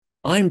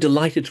I'm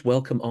delighted to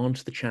welcome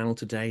onto the channel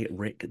today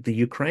Rick the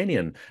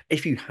Ukrainian.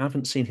 If you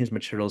haven't seen his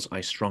materials,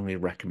 I strongly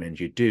recommend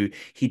you do.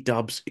 He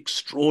dubs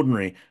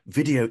extraordinary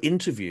video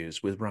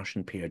interviews with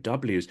Russian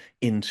POWs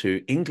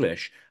into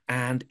English,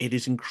 and it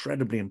is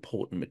incredibly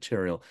important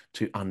material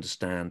to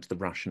understand the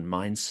Russian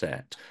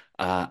mindset.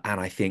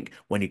 And I think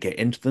when you get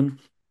into them,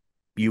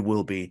 you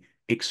will be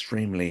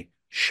extremely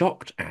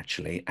shocked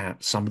actually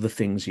at some of the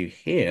things you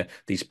hear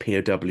these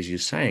POWs you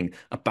saying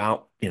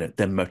about,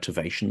 their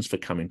motivations for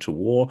coming to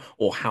war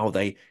or how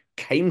they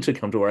came to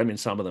come to war. I mean,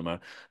 some of them are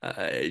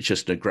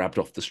just grabbed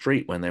off the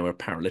street when they were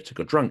paralytic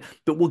or drunk.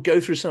 But we'll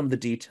go through some of the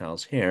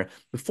details here.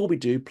 Before we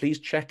do, please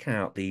check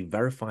out the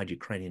verified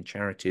Ukrainian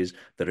charities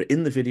that are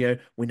in the video.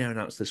 We now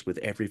announce this with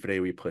every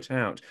video we put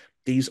out.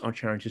 These are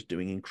charities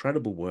doing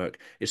incredible work,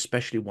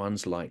 especially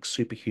ones like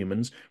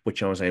Superhumans,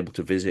 which I was able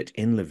to visit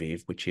in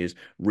Lviv, which is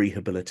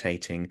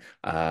rehabilitating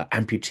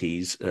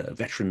amputees,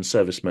 veteran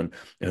servicemen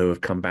who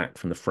have come back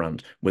from the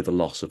front with the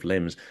loss of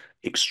limbs.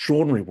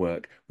 Extraordinary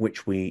work,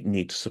 which we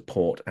need to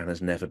support and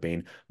has never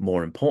been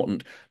more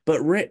important. But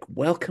Rick,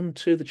 welcome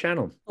to the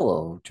channel.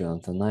 Hello,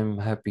 Jonathan. I'm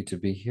happy to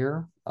be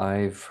here.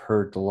 I've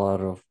heard a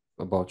lot of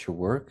about your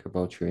work,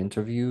 about your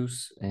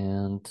interviews,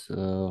 and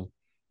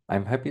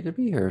I'm happy to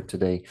be here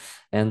today.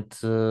 And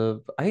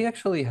I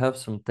actually have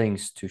some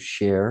things to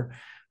share,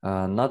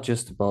 not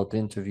just about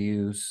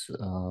interviews,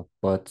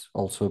 but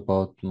also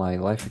about my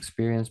life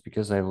experience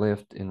because I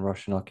lived in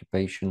Russian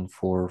occupation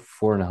for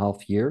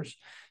 4.5 years,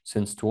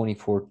 since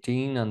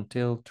 2014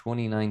 until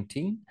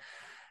 2019.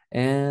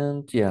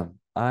 And yeah,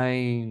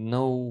 I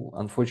know,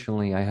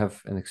 unfortunately, I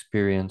have an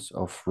experience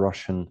of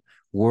Russian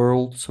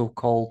world,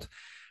 so-called,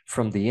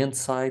 from the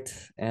inside,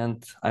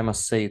 and I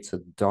must say it's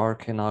a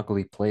dark and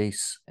ugly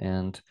place.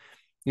 And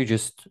you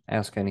just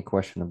ask any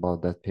question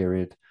about that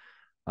period.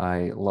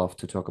 I love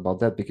to talk about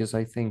that because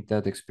I think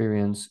that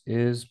experience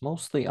is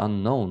mostly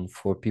unknown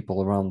for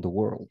people around the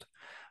world.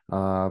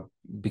 Uh,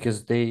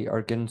 because they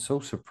are getting so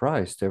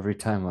surprised every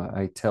time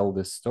I tell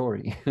this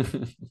story.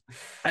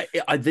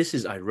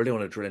 I really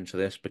want to drill into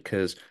this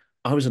because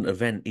I was at an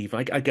event, Eve.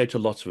 I go to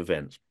lots of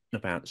events,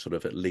 about sort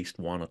of at least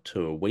one or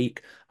two a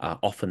week.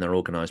 Often they're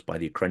organized by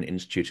the Ukrainian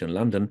Institute in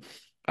London,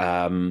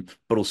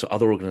 but also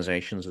other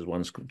organizations. There's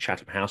one's called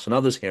Chatham House and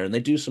others here, and they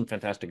do some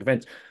fantastic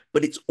events.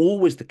 But it's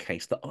always the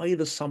case that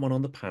either someone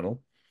on the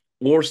panel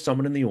or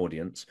someone in the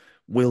audience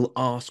will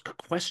ask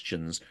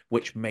questions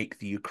which make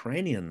the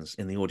Ukrainians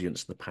in the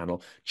audience and the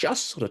panel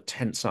just sort of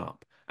tense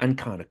up and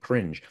kind of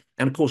cringe.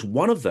 And of course,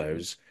 one of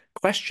those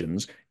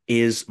questions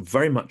is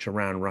very much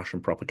around Russian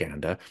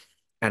propaganda.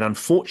 And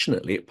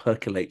unfortunately, it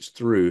percolates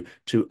through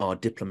to our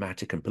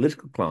diplomatic and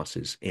political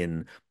classes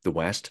in the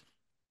West,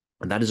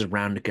 and that is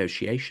around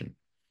negotiation.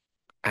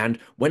 And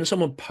when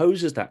someone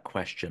poses that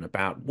question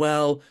about,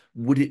 well,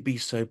 would it be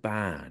so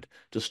bad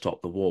to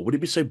stop the war? Would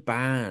it be so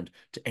bad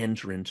to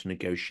enter into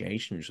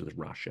negotiations with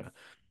Russia?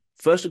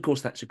 First, of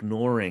course, that's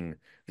ignoring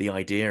the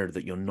idea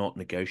that you're not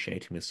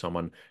negotiating with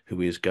someone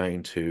who is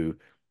going to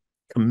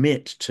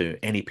commit to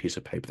any piece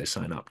of paper they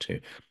sign up to. Yeah,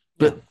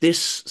 But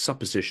this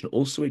supposition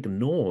also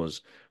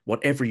ignores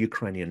what every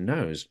Ukrainian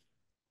knows,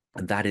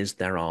 and that is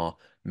there are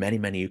many,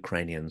 many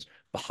Ukrainians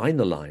behind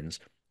the lines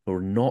who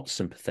are not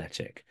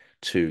sympathetic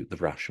to the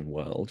Russian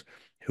world,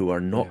 who are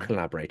not yeah.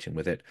 collaborating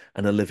with it,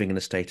 and are living in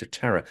a state of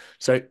terror.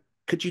 So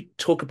could you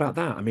talk about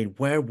that? I mean,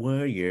 where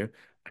were you,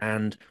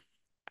 and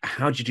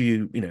how did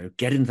you,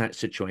 get into that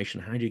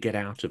situation? How do you get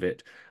out of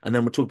it? And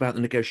then we'll talk about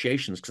the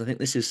negotiations, because I think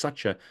this is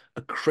such a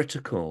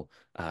critical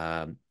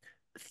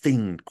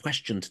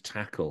question to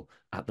tackle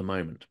at the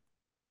moment.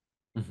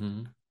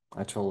 Hmm.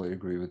 I totally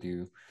agree with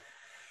you.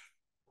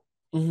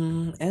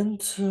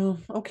 And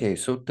okay,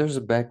 so there's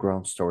a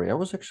background story. I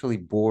was actually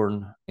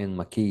born in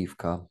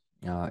Makiivka.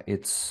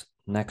 It's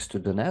next to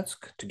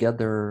Donetsk.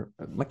 Together,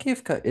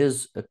 Makiivka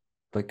is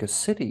like a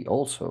city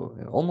also.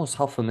 Almost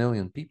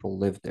 500,000 people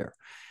live there.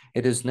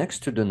 It is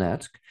next to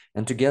Donetsk,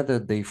 and together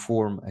they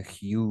form a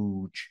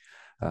huge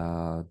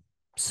uh,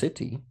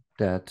 city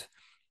that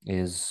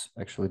is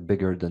actually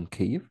bigger than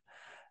Kiev.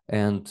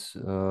 And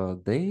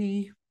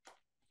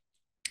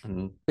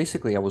and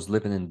basically, I was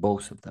living in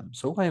both of them.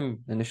 So I'm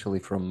initially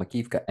from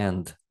Makivka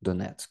and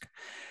Donetsk.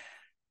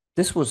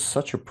 This was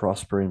such a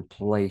prospering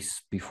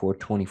place before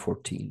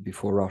 2014,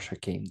 before Russia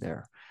came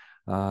there.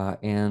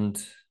 And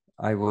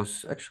I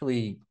was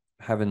actually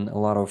having a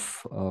lot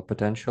of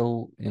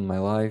potential in my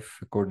life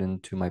according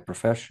to my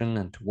profession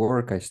and to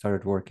work. I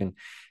started working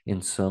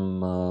in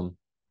some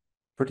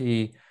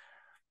pretty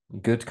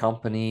good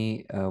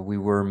company. We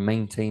were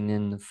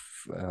maintaining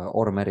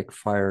automatic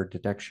fire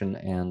detection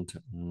and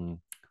hmm,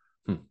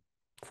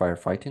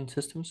 firefighting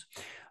systems.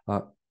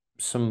 Uh,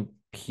 some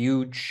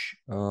huge,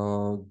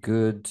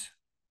 good,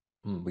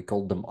 we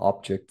called them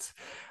objects,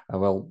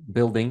 well,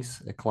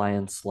 buildings,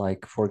 clients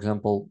like, for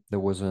example, there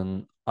was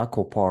an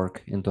aqua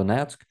park in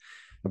Donetsk,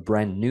 a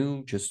brand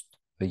new, just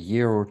a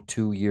year or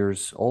 2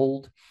 years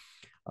old,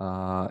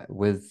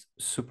 with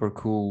super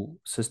cool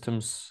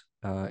systems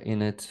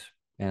in it.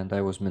 And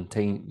I was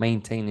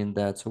maintaining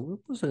that. So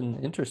it was an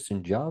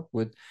interesting job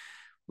with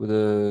with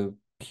a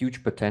huge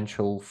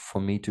potential for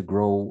me to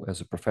grow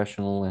as a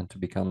professional and to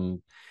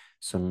become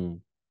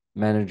some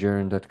manager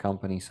in that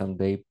company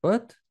someday.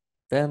 But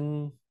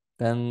then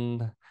then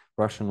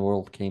Russian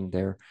world came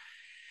there.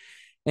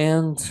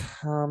 And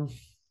um,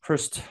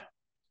 first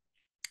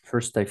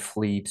first I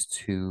fled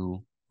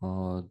to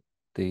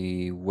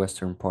the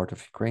western part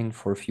of Ukraine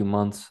for a few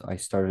months. I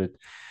started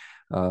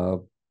uh,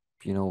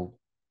 you know,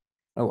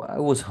 I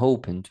was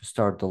hoping to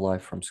start the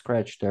life from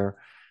scratch there,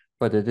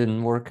 but it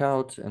didn't work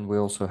out. And we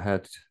also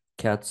had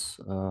cats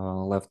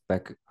left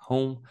back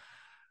home.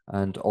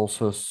 And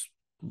also,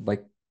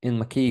 like in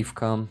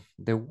Makiivka,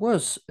 there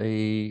was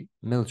a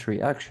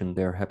military action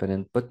there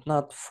happening, but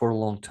not for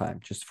a long time,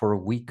 just for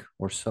a week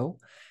or so.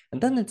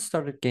 And then it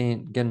started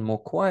getting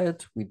more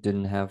quiet. We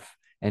didn't have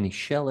any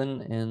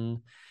shelling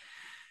in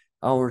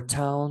our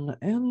town,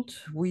 and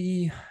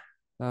we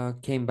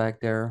came back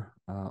there.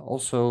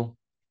 Also,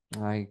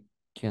 I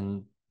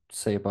can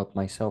say about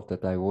myself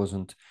that I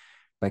wasn't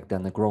back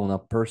then a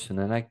grown-up person,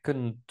 and I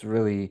couldn't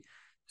really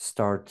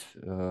start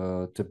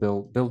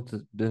to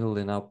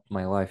building up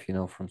my life,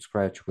 from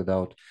scratch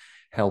without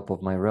help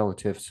of my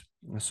relatives.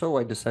 So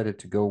I decided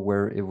to go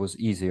where it was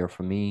easier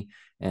for me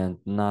and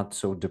not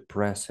so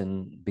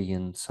depressing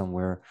being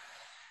somewhere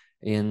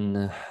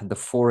in the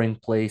foreign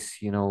place,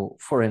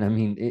 foreign, I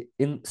mean,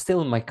 in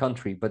still in my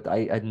country, but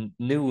I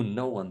knew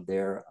no one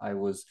there. I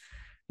was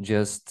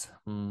just,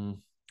 I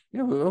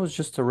was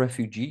just a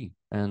refugee.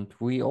 And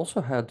we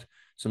also had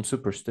some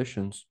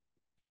superstitions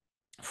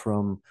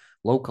from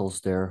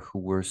locals there who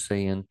were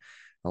saying,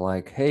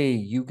 like, hey,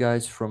 you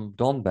guys from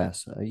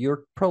Donbass,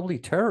 you're probably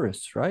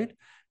terrorists, right?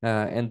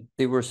 And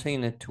they were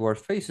saying it to our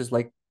faces,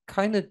 like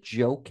kind of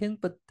joking,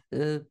 but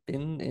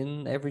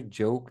in every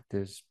joke,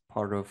 there's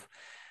part of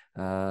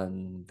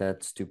that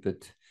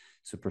stupid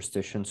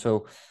superstition.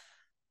 So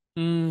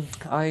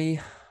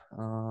I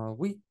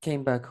we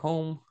came back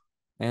home,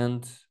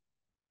 and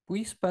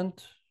we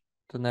spent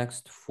the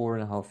next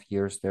 4.5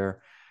 years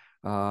there.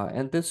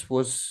 And this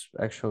was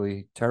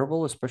actually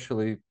terrible,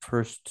 especially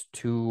first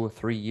 2 or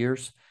 3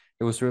 years.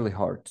 It was really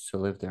hard to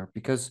live there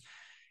because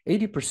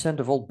 80%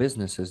 of all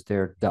businesses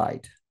there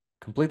died,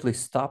 completely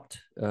stopped.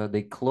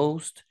 They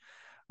closed.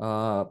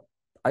 Uh,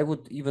 I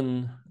would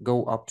even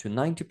go up to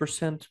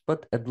 90%,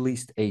 but at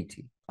least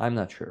 80. I'm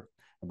not sure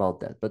about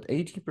that, but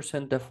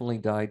 80% definitely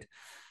died.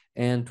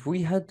 And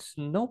we had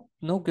no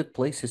good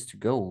places to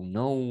go.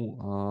 No,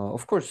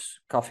 of course,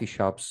 coffee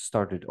shops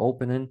started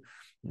opening,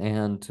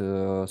 and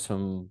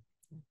some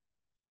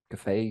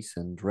cafes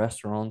and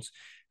restaurants,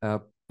 uh,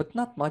 but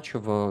not much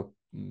of a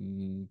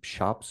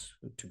shops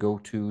to go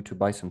to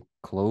buy some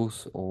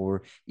clothes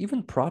or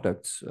even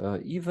products.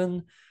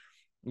 Even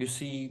you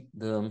see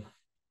the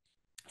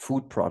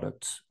food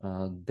products,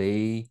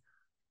 they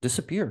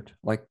disappeared.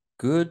 Like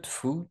good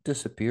food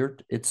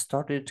disappeared. It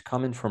started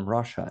coming from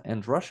Russia,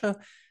 and Russia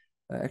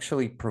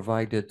actually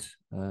provided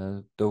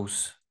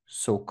those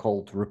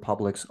so-called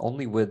republics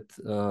only with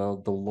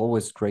the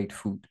lowest grade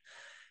food.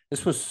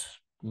 This was,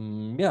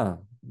 yeah,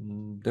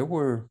 there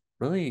were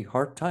really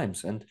hard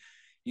times, and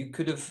you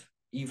couldn't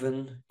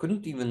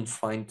even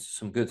find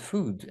some good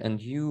food,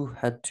 and you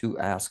had to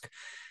ask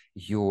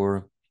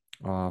your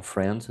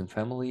friends and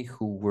family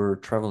who were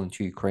traveling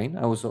to Ukraine.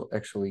 I was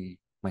actually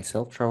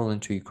myself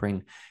traveling to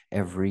Ukraine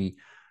every,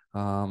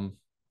 um,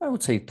 I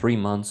would say 3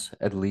 months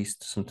at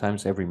least,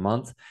 sometimes every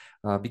month,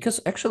 because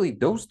actually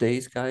those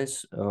days,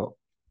 guys,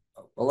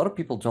 a lot of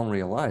people don't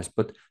realize,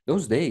 but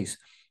those days,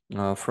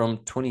 from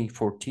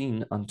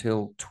 2014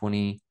 until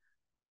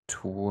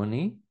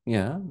 2020,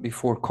 yeah,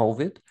 before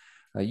COVID,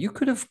 you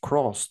could have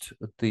crossed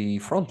the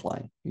front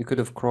line. You could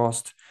have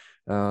crossed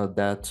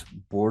that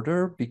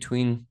border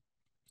between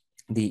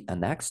the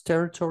annexed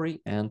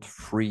territory and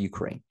free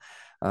Ukraine.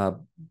 Uh,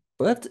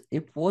 but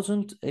it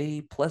wasn't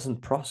a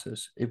pleasant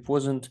process. It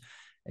wasn't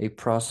a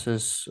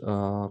process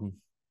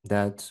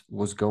that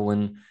was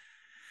going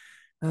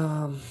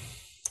um,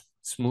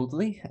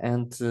 smoothly,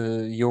 and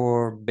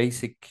your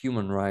basic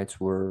human rights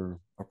were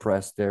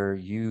oppressed there.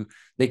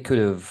 They could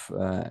have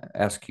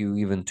asked you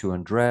even to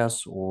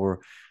undress, or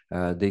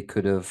they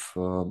could have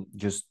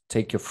just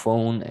take your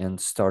phone and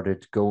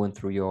started going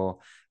through your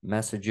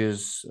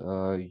messages.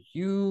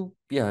 You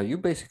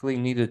basically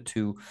needed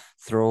to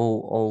throw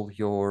all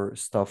your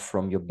stuff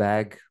from your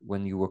bag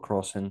when you were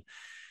crossing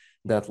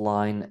that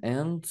line.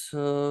 And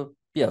so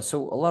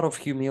a lot of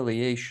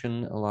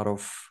humiliation, a lot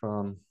of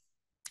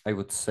I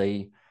would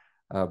say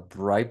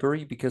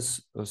bribery,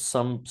 because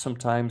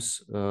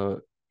sometimes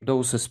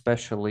those,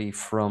 especially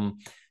from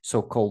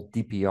so-called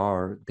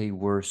DPR, they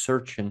were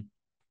searching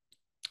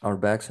our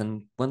bags,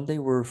 and when they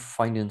were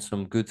finding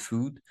some good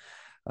food,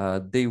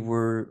 they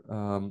were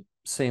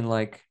saying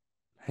like,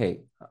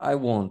 "Hey, I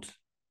want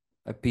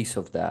a piece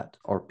of that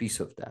or piece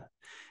of that."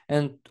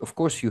 And of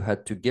course, you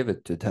had to give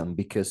it to them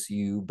because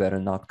you better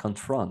not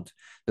confront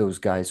those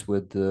guys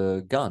with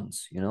the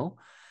guns.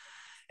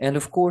 And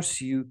of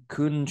course, you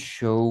couldn't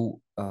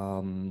show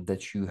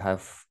that you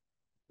have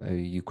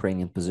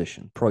Ukrainian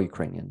position,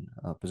 pro-Ukrainian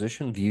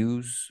position,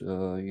 views,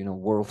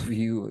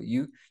 worldview.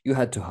 You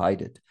had to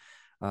hide it.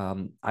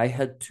 I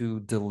had to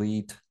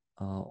delete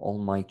all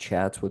my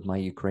chats with my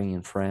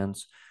Ukrainian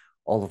friends,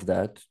 all of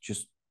that,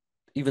 just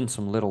even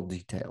some little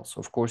details.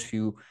 Of course,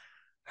 you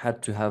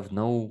had to have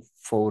no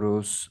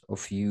photos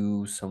of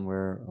you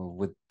somewhere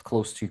with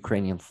close to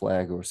Ukrainian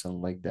flag or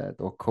something like that,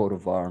 or coat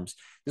of arms.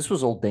 This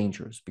was all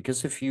dangerous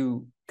because if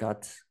you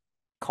got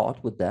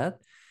caught with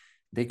that,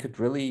 they could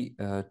really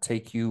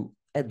take you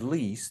at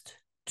least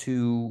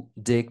to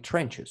dig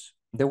trenches.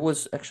 There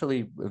was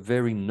actually a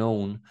very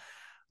known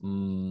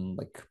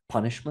like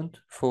punishment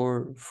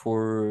for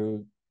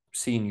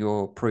seeing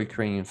your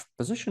pro-Ukrainian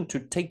position to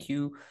take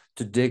you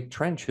to dig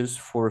trenches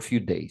for a few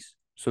days.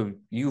 So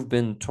you've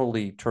been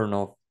totally turned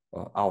off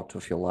out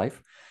of your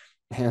life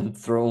and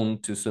thrown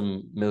to some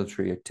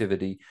military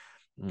activity,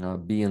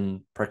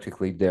 being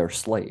practically their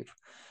slave.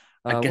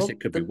 I guess Well, it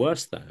could be that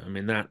worse though. I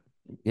mean, that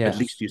at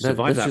least yes, you that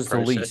survive that's that just the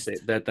process.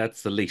 least.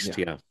 That's the least,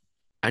 Yeah. yeah.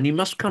 And you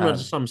must come under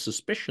Uh, some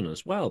suspicion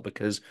as well,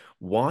 because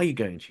why are you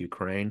going to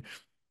Ukraine?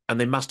 And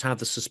they must have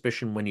the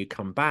suspicion when you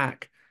come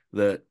back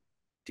that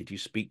did you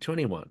speak to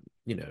anyone?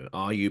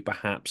 Are you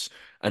perhaps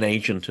an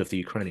agent of the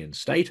Ukrainian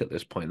state at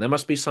this point? There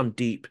must be some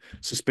deep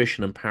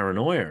suspicion and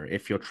paranoia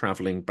if you're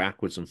traveling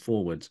backwards and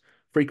forwards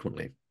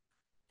frequently.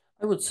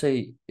 I would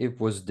say it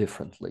was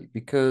differently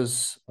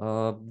because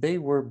they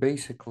were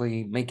basically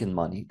making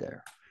money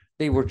there.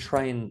 They were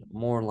trying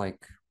more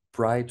like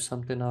bribe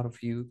something out of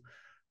you,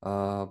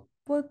 uh,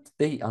 but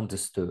they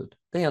understood.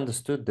 They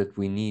understood that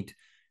we need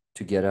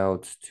to get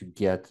out to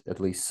get at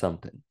least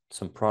something,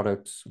 some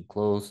products, some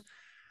clothes,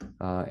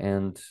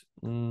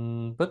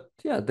 but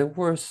yeah, there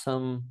were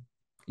some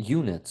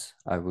units,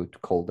 I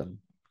would call them,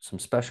 some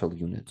special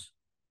units.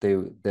 They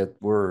that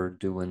were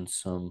doing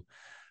some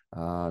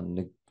uh,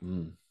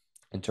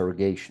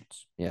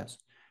 interrogations. Yes,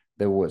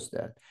 there was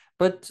that,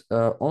 but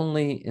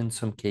only in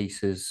some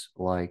cases,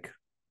 like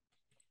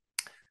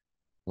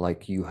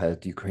you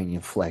had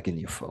Ukrainian flag in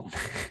your phone.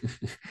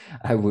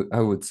 I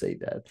would say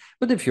that.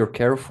 But if you're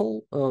careful,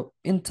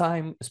 in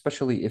time,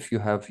 especially if you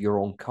have your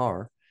own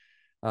car,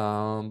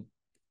 um,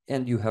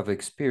 and you have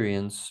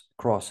experience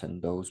crossing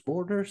those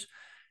borders,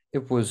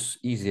 it was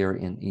easier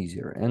and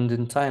easier. And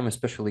in time,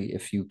 especially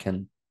if you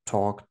can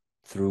talk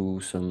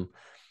through some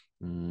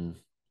mm,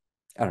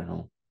 I don't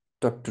know,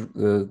 talk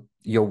to,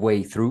 your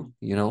way through,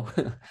 you know.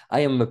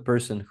 I am a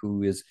person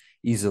who is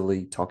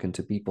easily talking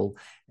to people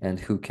and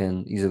who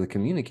can easily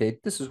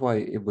communicate. This is why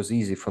it was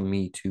easy for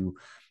me to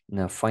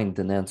find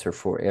an answer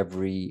for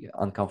every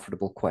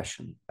uncomfortable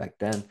question back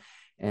then.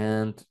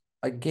 And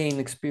I gained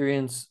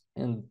experience,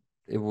 and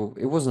it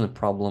wasn't a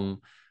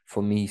problem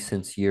for me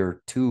since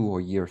year two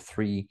or year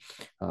three.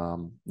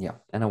 Yeah,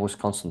 and I was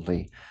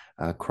constantly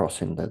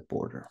crossing that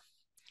border.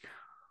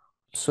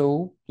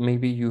 So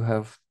maybe you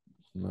have,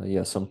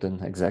 yeah, something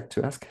exact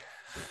to ask.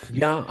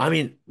 Yeah, I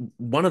mean,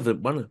 one of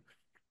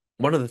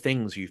the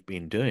things you've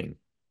been doing,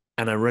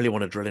 and I really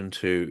want to drill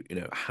into,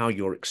 how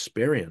your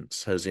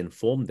experience has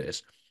informed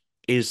this,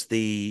 is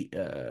the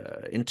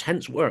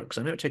intense work. 'Cause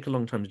I know it takes a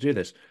long time to do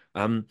this.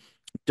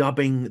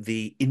 Dubbing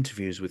the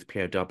interviews with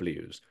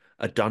POWs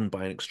are done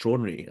by an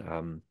extraordinary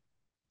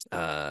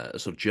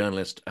sort of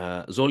journalist,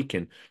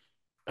 Zolkin.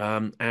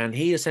 And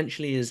he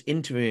essentially is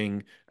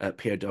interviewing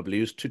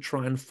POWs to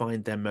try and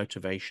find their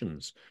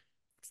motivations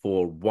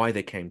for why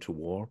they came to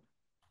war,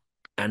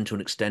 and to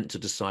an extent to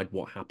decide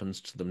what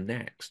happens to them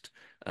next.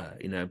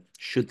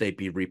 Should they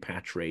be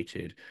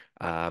repatriated?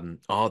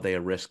 Are they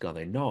a risk? Are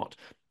they not?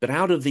 But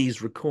out of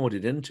these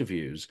recorded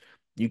interviews,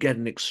 you get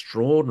an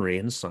extraordinary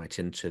insight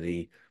into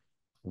the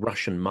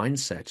Russian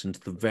mindset and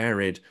the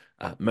varied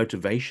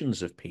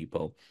motivations of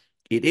people.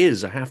 It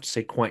is, I have to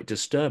say, quite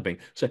disturbing.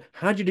 So,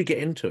 how did you get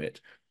into it?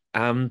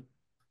 Um,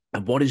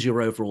 and what is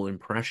your overall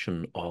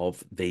impression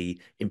of the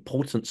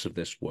importance of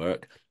this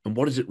work? And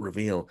what does it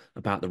reveal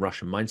about the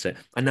Russian mindset?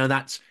 I know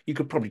you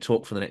could probably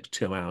talk for the next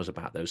 2 hours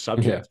about those Yeah.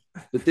 subjects,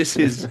 but this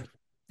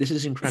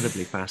is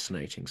incredibly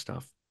fascinating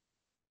stuff.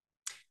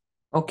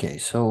 Okay,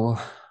 so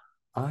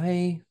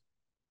I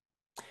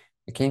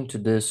I came to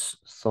this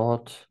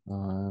thought.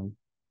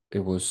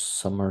 It was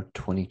summer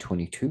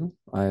 2022.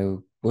 I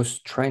was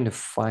trying to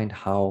find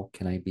how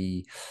can I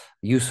be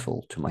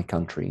useful to my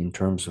country in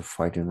terms of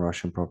fighting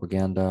Russian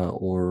propaganda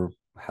or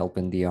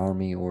helping the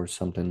army or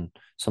something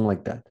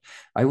like that.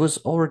 I was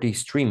already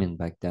streaming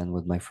back then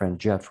with my friend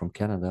Jet from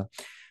Canada,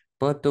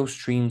 but those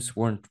streams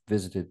weren't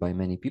visited by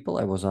many people.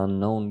 I was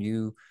unknown.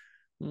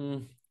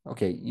 Mm,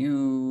 okay,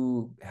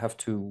 you have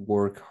to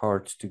work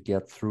hard to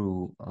get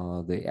through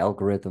the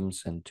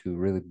algorithms and to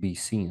really be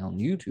seen on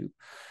YouTube.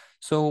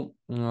 So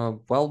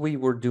while we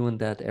were doing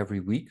that every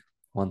week,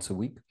 once a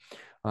week,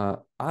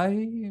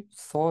 I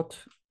thought,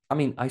 I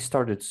mean, I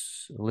started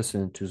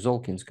listening to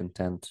Zolkin's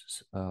content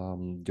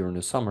during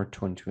the summer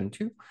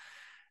 2022,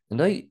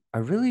 and I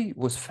really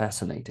was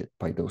fascinated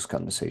by those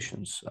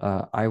conversations.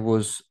 I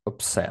was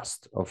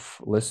obsessed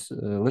of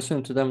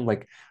listening to them.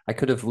 Like I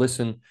could have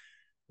listened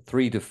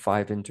 3 to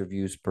 5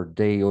 interviews per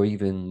day or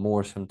even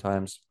more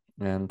sometimes.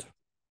 And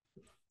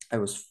I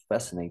was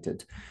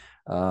fascinated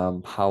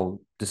how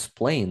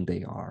displaying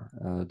they are,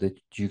 that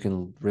you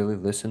can really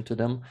listen to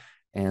them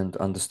and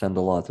understand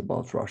a lot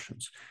about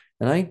Russians.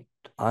 And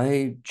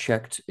I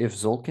checked if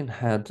Zolkin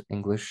had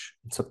English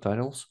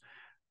subtitles,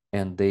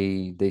 and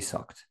they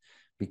sucked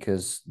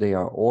because they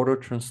are auto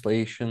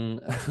translation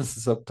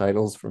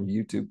subtitles from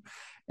YouTube,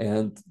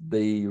 and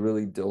they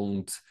really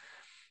don't.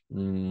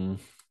 mm,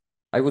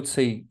 I would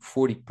say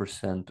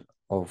 40%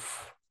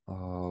 of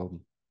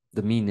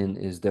the meaning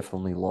is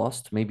definitely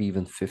lost, maybe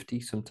even 50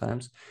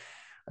 sometimes,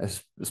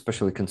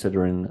 especially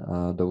considering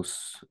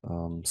those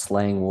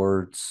slang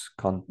words,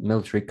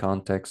 military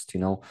context,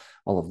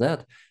 all of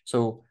that.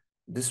 So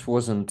this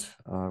wasn't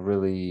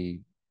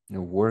really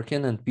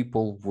working, and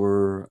people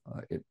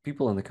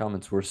in the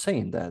comments were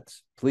saying that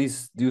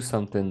please do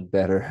something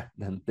better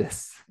than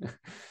this.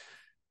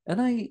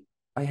 And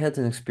I had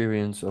an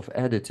experience of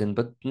editing,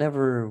 but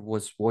never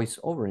was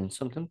voiceover in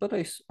something. But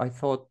I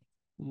thought,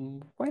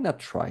 why not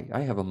try?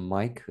 I have a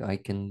mic, I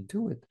can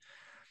do it.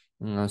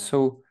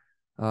 So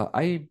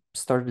I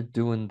started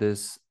doing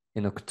this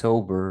in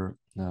October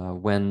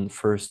when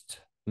first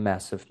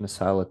massive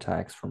missile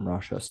attacks from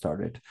Russia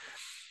started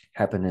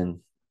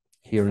happening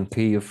here in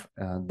Kyiv.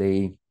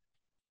 They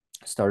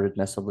started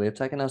massively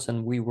attacking us,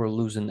 and we were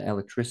losing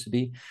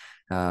electricity.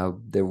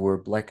 There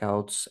were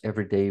blackouts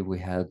every day. We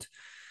had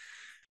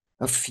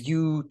a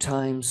few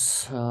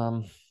times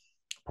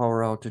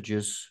power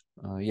outages.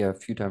 Yeah, a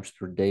few times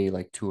per day,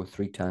 like 2 or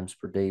 3 times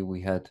per day.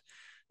 We had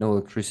no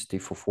electricity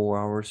for 4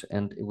 hours,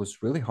 and it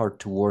was really hard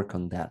to work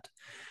on that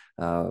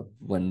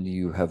when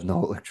you have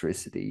no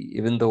electricity.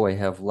 Even though I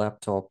have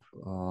laptop,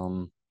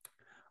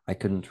 I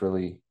couldn't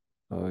really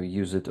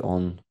use it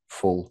on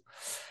full.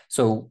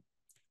 So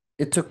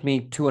it took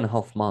me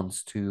 2.5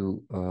 months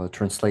to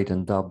translate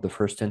and dub the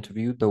first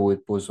interview, though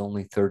it was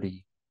only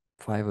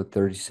 35 or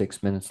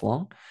 36 minutes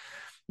long.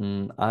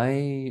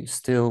 I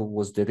still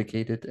was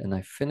dedicated, and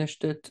I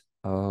finished it,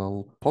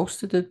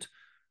 posted it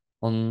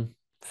on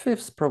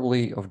 5th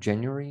probably of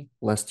January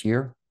last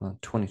year,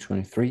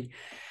 2023.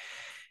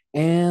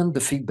 And the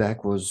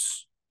feedback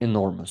was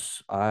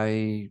enormous.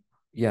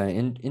 Yeah,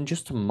 in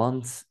just a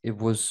month, it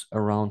was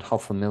around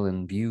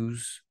 500,000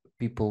 views.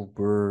 People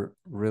were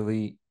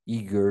really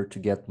eager to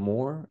get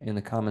more. In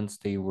the comments,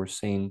 they were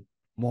saying,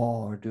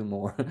 more, do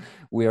more.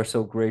 We are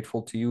so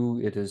grateful to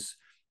you. It is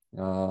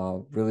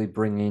really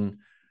bringing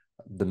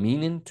the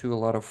meaning to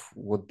a lot of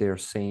what they're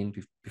saying.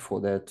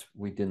 Before that,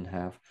 we didn't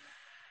have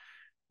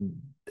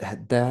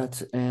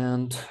that.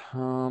 And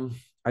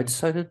I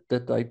decided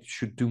that I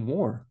should do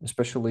more,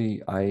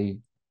 especially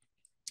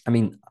I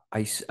mean,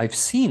 I've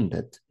seen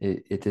that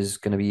it is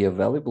going to be a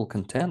valuable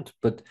content,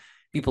 but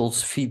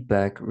people's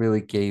feedback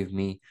really gave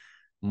me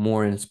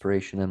more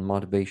inspiration and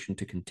motivation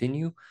to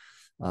continue.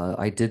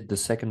 I did the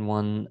second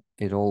one.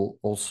 It all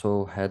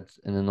also had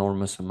an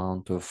enormous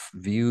amount of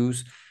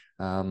views,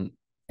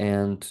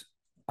 and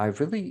I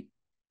really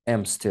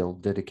am still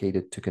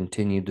dedicated to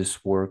continue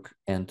this work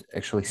and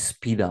actually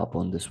speed up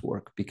on this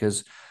work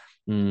because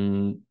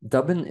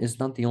dubbing is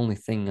not the only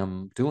thing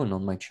I'm doing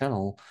on my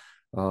channel.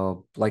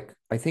 Like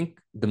I think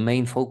the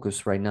main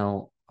focus right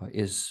now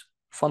is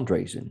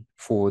fundraising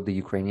for the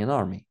Ukrainian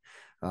army.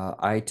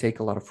 I take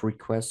a lot of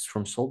requests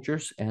from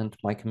soldiers and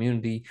my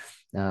community.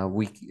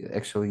 We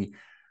actually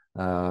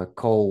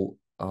call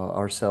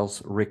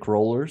ourselves Rick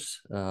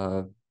Rollers.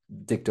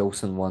 Dick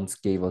Dawson once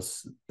gave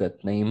us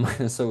that name.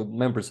 So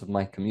members of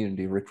my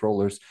community, Rick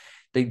Rollers,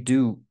 they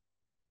do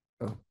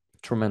a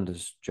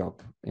tremendous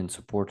job in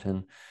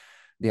supporting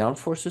the armed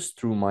forces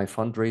through my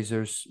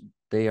fundraisers.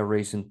 They are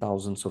raising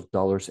thousands of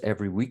dollars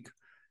every week.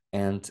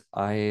 And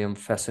I am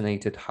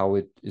fascinated how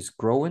it is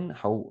growing,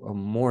 how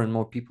more and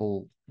more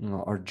people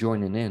are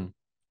joining in,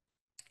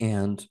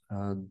 and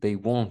they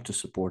want to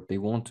support, they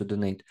want to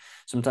donate.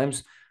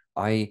 Sometimes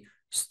I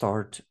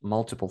start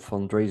multiple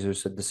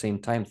fundraisers at the same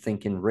time,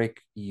 thinking,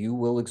 Rick, you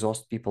will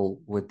exhaust people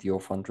with your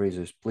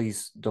fundraisers.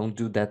 Please don't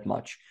do that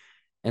much.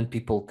 And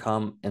people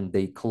come and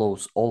they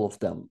close all of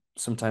them,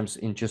 sometimes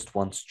in just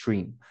one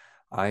stream.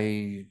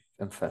 I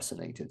am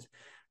fascinated.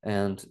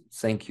 And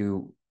thank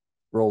you,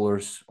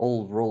 rollers,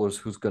 all rollers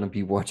who's going to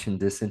be watching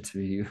this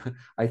interview.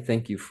 I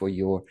thank you for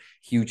your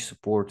huge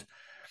support.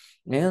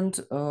 And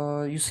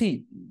you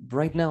see,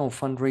 right now,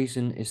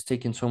 fundraising is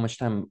taking so much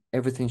time.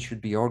 Everything should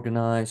be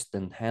organized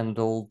and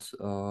handled,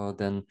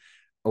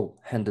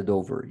 handed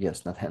over.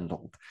 Yes, not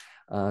handled.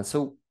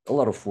 So a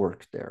lot of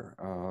work there.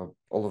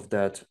 All of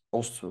that.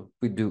 Also,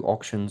 we do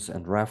auctions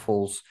and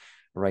raffles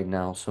right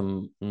now.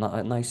 Some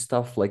nice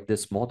stuff like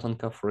this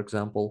Motanka, for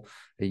example,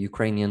 a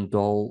Ukrainian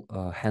doll,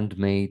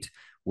 handmade,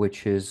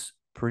 which is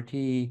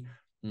pretty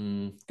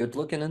good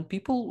looking, and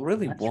people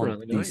really That's want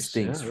really these nice.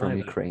 Yeah, things I from like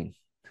that. Ukraine.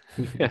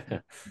 Yeah,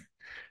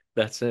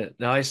 that's it.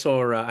 Now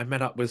I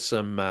met up with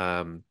some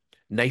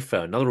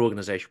NAFO, another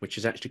organization which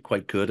is actually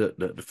quite good at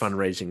the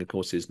fundraising, of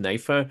course, is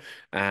NAFO,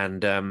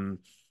 and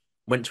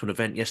went to an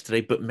event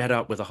yesterday, but met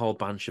up with a whole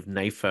bunch of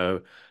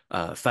NAFO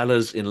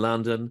fellas in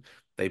London.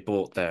 They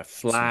bought their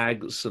Awesome.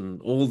 flags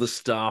and all the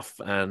stuff,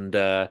 and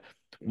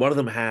One of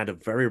them had a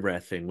very rare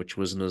thing, which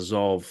was an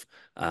Azov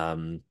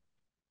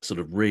sort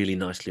of really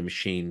nicely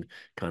machined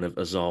kind of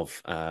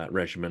Azov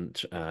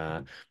regiment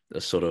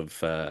sort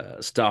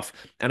of stuff.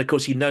 And of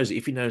course, he knows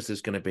if he knows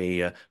there's going to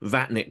be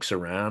Vatniks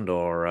around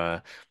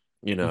or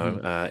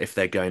Hmm. if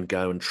they're going to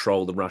go and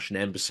troll the Russian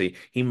embassy,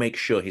 he makes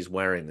sure he's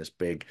wearing this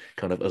big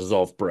kind of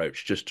Azov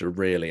brooch just to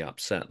really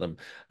upset them.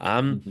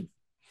 Um, Hmm.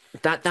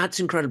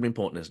 that's incredibly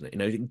important, isn't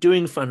it?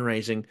 Doing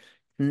fundraising,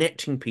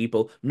 connecting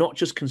people, not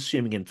just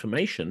consuming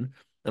information.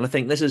 And I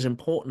think this is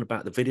important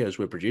about the videos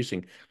we're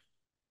producing.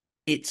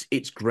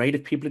 It's great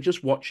if people are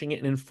just watching it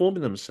and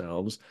informing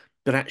themselves,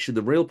 but actually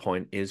the real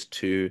point is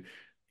to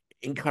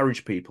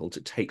encourage people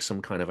to take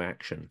some kind of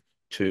action,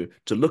 to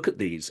look at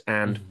these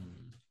Hmm.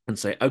 and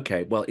say,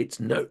 okay, well, it's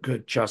no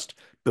good just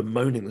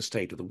bemoaning the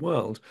state of the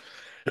world.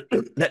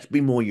 Let's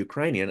be more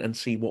Ukrainian and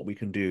see what we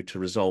can do to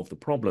resolve the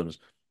problems.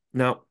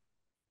 Now,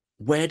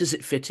 where does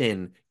it fit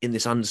in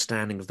this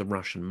understanding of the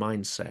Russian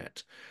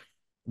mindset?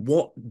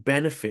 What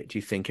benefit do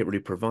you think it really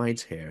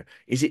provides here?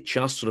 Is it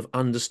just sort of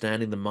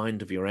understanding the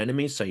mind of your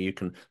enemy so you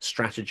can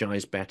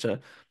strategize better?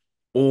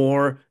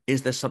 Or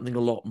is there something a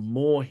lot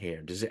more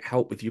here? Does it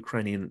help with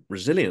Ukrainian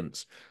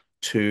resilience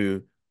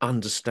to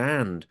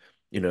understand,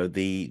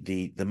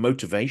 the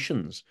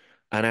motivations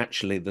and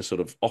actually the sort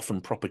of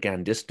often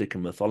propagandistic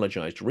and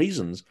mythologized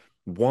reasons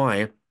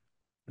why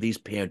these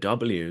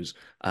POWs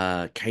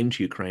came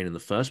to Ukraine in the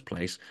first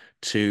place,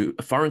 to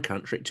a foreign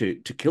country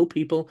to kill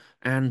people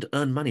and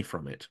earn money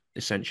from it,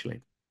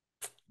 essentially.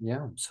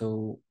 Yeah,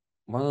 so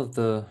one of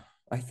the,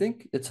 I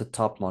think it's a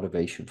top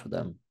motivation for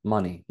them.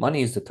 Money.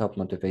 Money is the top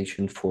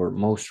motivation for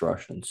most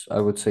Russians.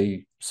 I would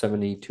say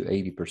 70 to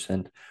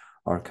 80%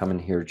 are coming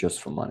here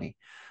just for money.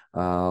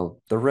 The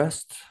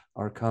rest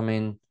are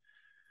coming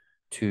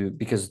to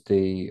because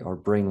they are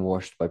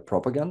brainwashed by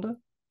propaganda,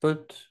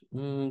 but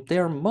they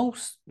are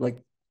most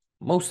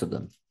of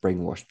them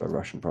brainwashed by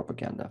Russian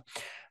propaganda.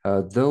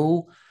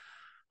 Though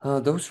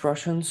those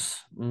Russians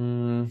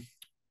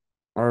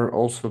are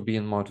also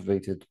being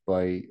motivated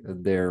by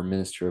their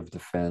Minister of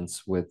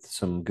Defense with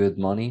some good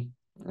money.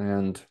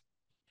 And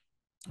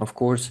of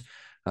course,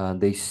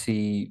 they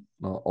see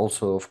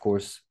also, of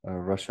course,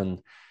 Russian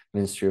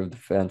Ministry of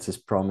Defense is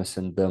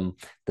promising them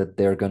that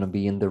they're going to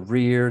be in the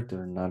rear,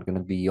 they're not going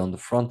to be on the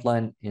front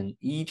line. In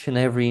each and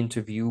every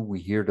interview, we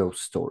hear those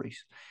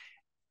stories.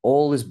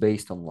 All is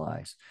based on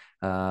lies.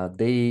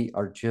 They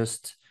are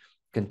just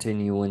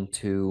continuing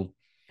to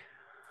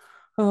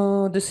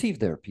deceive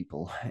their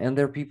people, and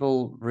their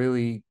people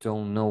really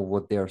don't know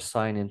what they are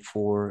signing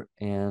for.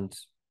 And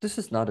this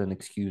is not an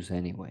excuse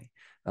anyway.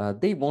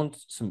 They want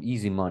some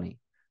easy money.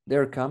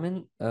 They're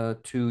coming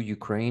to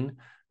Ukraine,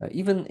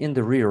 even in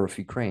the rear of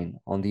Ukraine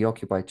on the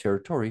occupied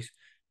territories.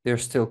 They're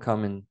still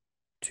coming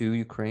to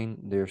Ukraine.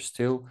 They're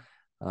still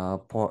a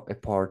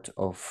part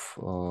of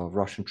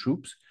Russian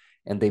troops,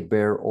 and they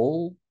bear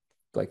all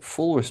like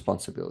full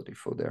responsibility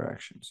for their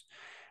actions.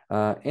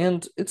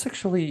 And it's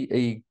actually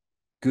a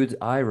good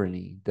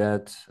irony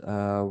that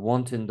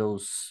wanting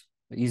those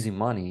easy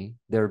money,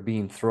 they're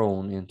being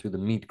thrown into the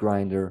meat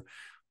grinder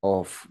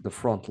of the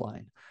front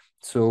line.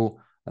 So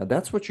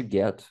that's what you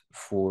get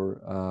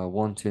for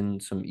wanting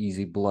some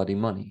easy, bloody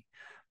money.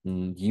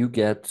 You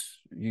get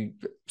you.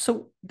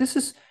 So this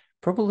is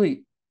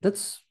probably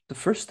that's the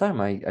first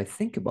time I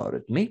think about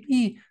it.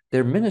 Maybe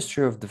their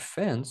Ministry of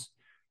Defense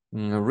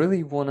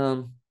really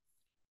wanna.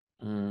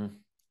 mm,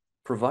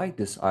 provide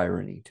this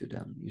irony to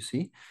them, you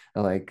see,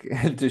 like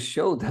to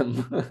show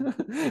them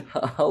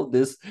how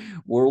this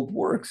world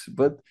works.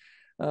 But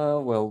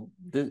well,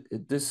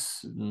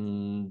 this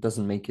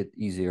doesn't make it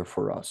easier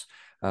for us.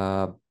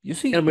 You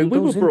see, I mean, in we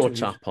were those brought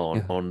interviews, up on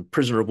yeah. on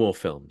prisoner of war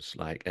films,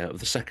 like of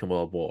the Second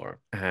World War,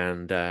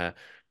 and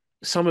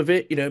some of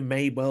it,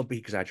 may well be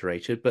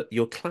exaggerated, but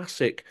your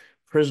classic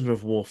prisoner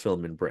of war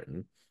film in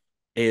Britain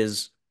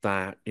is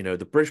that,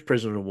 the British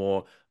prisoner of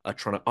war are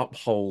trying to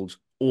uphold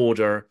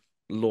order,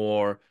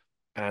 law,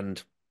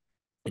 and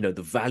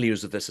the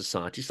values of the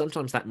society.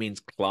 Sometimes that means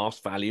class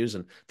values,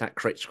 and that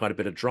creates quite a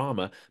bit of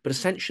drama. But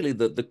essentially,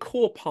 the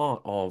core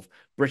part of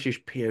British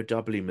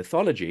POW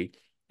mythology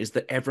is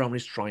that everyone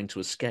is trying to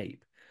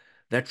escape.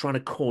 They're trying to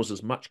cause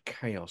as much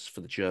chaos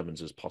for the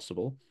Germans as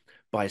possible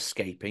by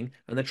escaping,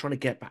 and they're trying to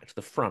get back to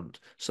the front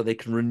so they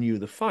can renew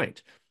the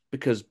fight.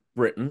 Because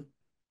Britain,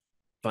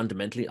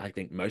 fundamentally, I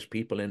think most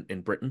people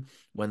in Britain,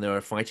 when they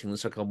were fighting the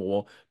Second World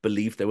War,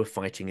 believed they were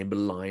fighting a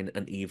malign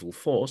and evil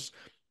force,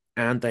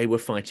 and they were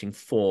fighting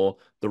for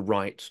the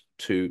right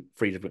to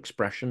freedom of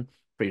expression,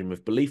 freedom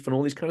of belief, and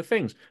all these kind of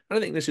things. And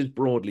I think this is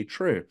broadly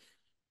true.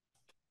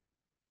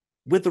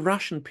 With the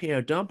Russian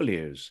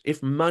POWs,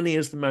 if money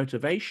is the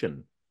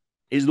motivation,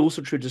 is it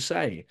also true to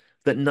say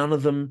that none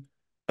of them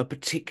are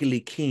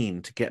particularly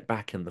keen to get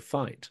back in the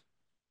fight?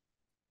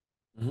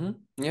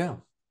 Yeah,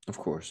 of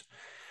course.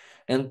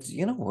 And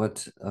you know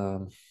what?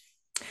 The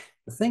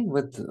thing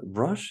with the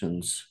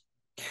Russians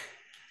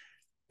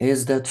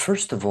is that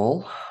first of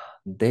all,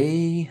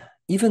 they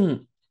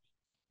even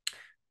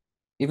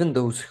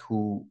those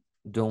who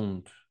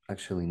don't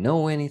actually know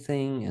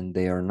anything and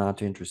they are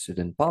not interested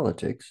in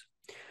politics,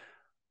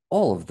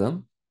 all of them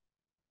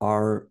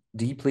are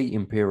deeply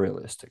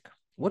imperialistic.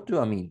 What do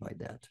I mean by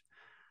that?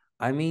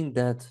 I mean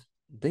that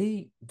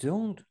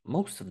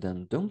most of them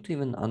don't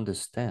even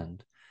understand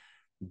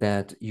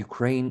that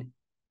Ukraine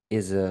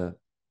is a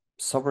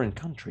sovereign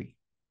country.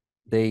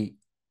 They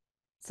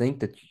think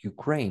that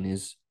Ukraine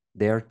is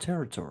their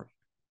territory.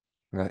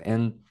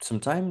 And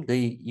sometimes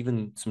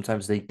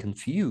they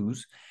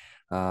confuse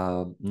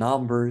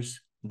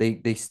numbers.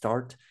 They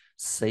start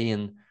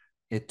saying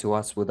it to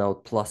us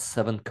without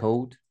 +7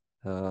 code,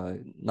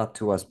 not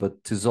to us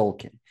but to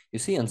Zolkin. You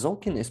see, and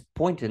Zolkin is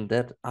pointing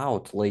that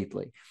out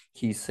lately.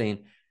 He's saying,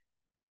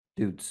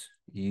 dudes,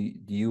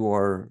 you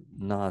are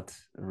not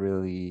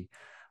really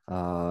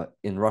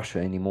in Russia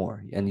anymore,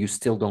 and you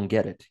still don't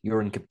get it.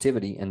 You're in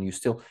captivity, and you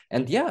still,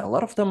 and yeah, a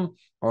lot of them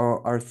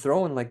are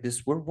throwing like this.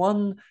 We're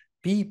one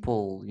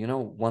people,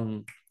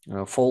 one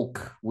folk.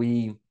 We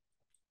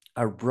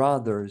are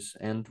brothers,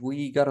 and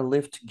we gotta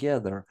live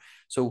together.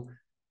 So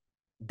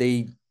they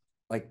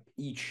like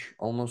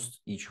almost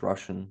each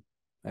Russian,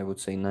 I would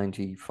say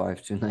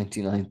 95 to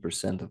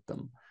 99% of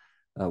them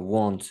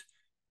want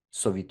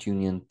Soviet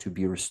Union to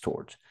be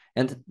restored.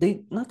 And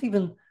they not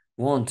even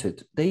want it.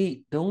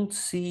 They don't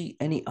see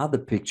any other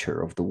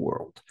picture of the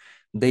world.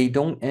 They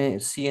don't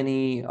see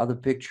any other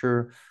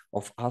picture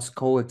of us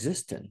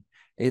coexisting.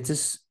 It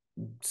is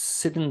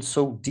sitting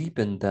so deep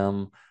in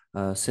them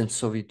since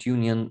Soviet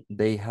Union,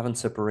 they haven't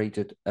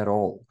separated at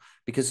all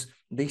because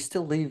they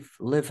still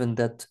live in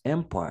that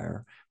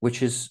empire,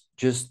 which is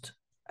just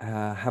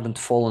haven't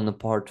fallen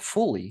apart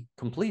fully,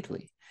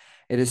 completely.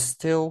 It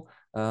still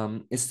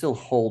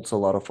holds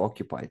a lot of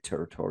occupied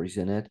territories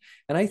in it,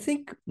 and I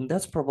think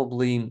that's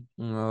probably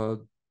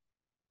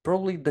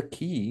the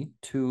key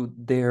to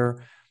their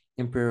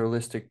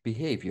imperialistic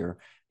behavior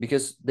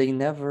because they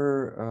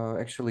never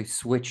actually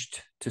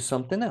switched to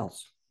something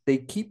else. They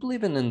keep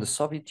living in the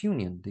Soviet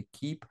Union. They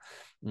keep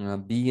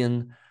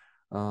being,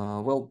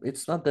 well,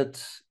 it's not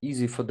that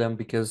easy for them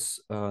because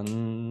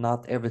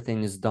not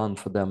everything is done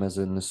for them as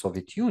in the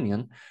Soviet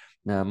Union.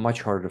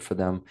 Much harder for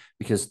them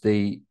because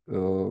they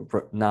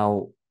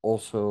now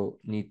also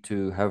need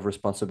to have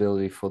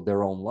responsibility for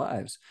their own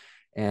lives,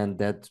 and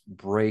that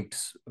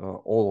breaks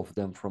all of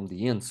them from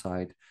the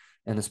inside,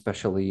 and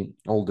especially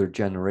older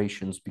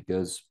generations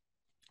because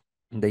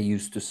they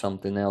used to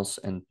something else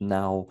and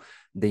now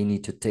they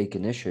need to take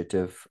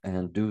initiative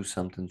and do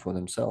something for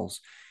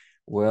themselves.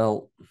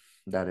 Well,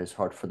 that is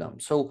hard for them.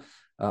 So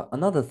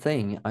another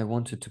thing I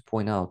wanted to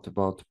point out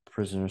about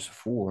prisoners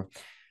of war,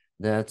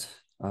 that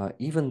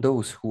even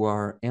those who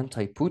are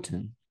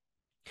anti-Putin,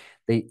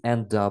 they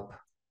end up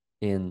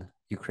in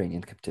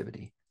Ukrainian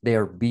captivity. They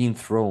are being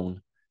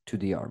thrown to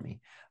the army.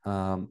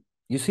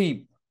 You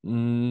see,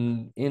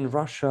 in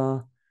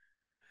Russia,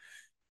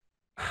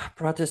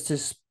 protest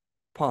is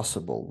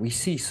possible. We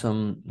see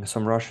some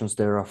Russians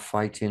there are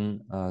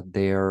fighting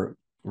their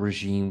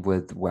regime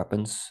with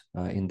weapons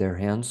in their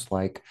hands,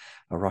 like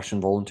a Russian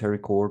Voluntary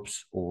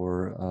Corps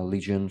or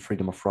Legion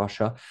Freedom of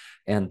Russia,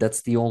 and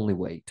that's the only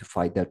way to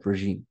fight that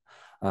regime.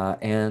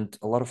 And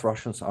a lot of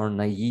Russians are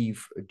naive,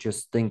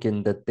 just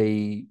thinking that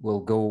they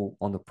will go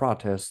on the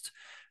protest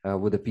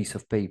with a piece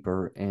of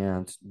paper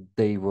and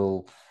they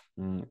will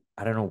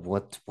I don't know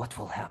what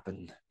will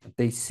happen.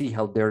 They see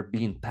how they're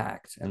being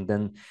packed and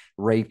then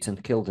raped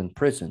and killed in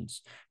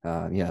prisons.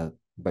 Yeah,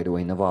 by the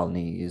way,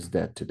 Navalny is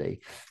dead today.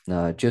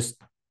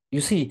 Just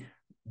you see,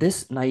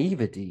 this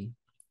naivety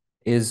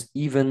is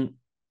even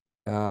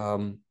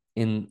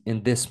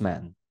in this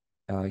man.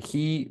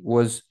 He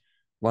was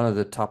one of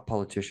the top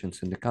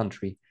politicians in the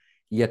country,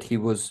 yet he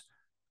was.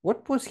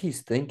 What was he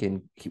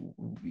thinking?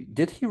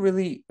 Did he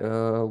really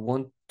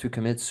want to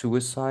commit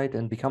suicide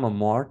and become a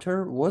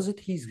martyr? Was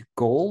it his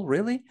goal,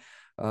 really?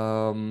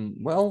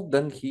 Well,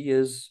 then he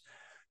is.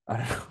 I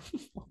don't know.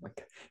 Oh my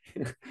God.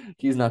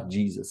 He's not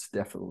Jesus,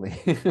 definitely.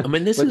 I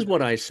mean, this is But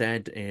what I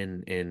said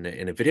in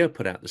a video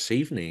put out this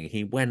evening.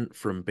 He went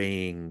from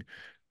being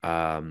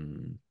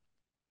um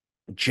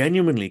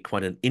genuinely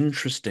quite an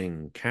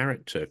interesting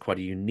character, quite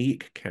a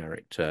unique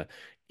character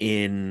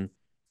in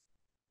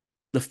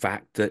the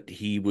fact that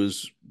he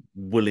was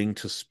willing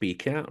to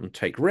speak out and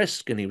take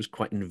risk, and he was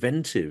quite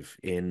inventive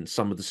in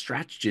some of the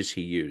strategies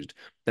he used.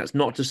 That's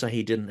not to say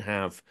he didn't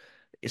have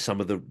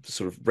some of the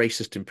sort of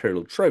racist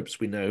imperial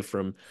tropes we know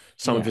from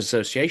some of his yes,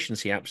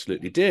 associations. He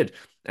absolutely did,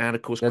 and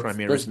of course, that's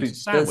Crimea that's isn't a this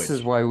is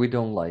sandwich. why we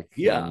don't like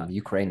Yeah,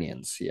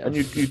 Ukrainians. Yeah. and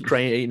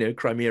Ukraine,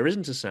 Crimea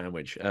isn't a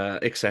sandwich,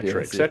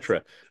 etc., Yes, yes.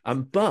 etc.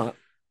 But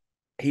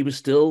he was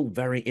still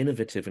very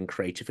innovative and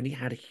creative, and he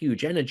had a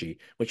huge energy,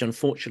 which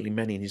unfortunately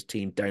many in his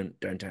team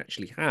don't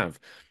actually have.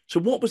 So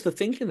what was the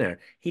thinking there?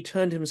 He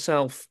turned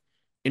himself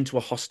into a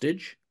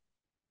hostage,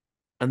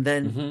 and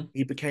then Hmm.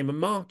 he became a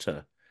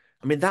martyr.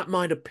 I mean, that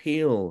might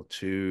appeal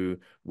to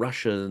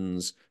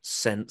Russians'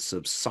 sense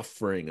of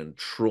suffering and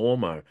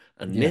trauma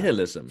and Yeah.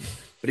 nihilism,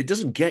 but it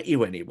doesn't get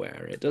you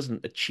anywhere. It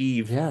doesn't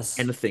achieve Yes,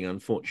 anything,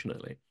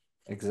 unfortunately.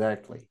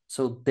 exactly.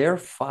 So their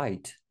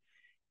fight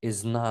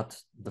is not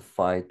the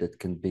fight that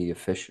can be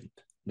efficient.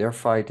 Their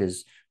fight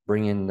is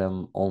bringing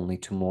them only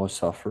to more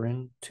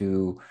suffering,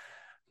 to,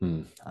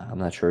 I'm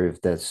not sure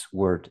if that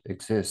word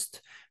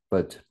exists,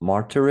 but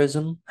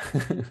martyrism,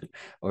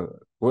 or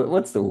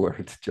what's the word,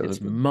 It's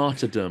Jonathan?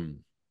 martyrdom.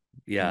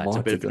 Yeah, it's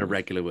a bit of an Martyrdom.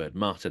 irregular word.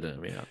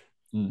 Martyrdom, yeah.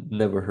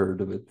 Never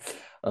heard of it.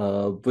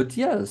 But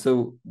yeah,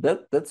 so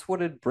that's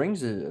what it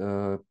brings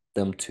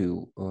them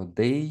to.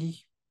 They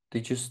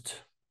just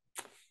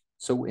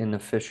so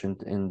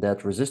inefficient in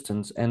that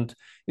resistance. And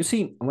you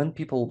see, when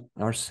people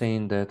are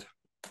saying that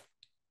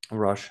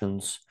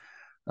Russians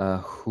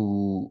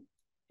who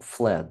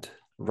fled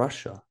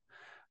Russia,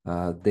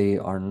 they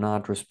are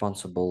not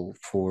responsible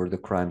for the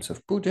crimes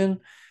of Putin,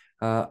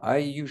 I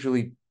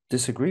usually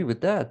disagree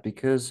with that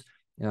because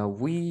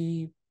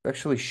we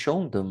actually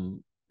shown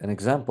them an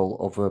example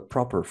of a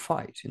proper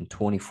fight in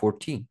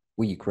 2014,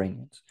 we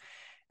Ukrainians,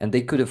 and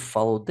they could have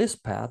followed this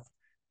path,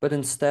 but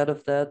instead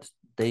of that,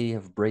 they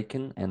have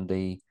broken and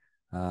they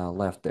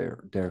left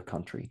their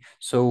country.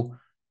 So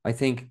I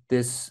think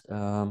this.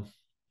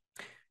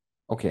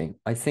 Okay,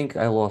 I think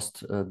I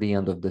lost the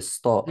end of this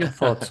thought,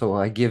 so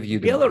I give you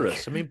the mic.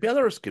 Belarus, I mean,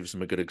 Belarus gives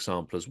them a good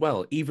example as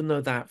well, even though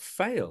that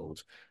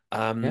failed.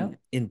 Yeah.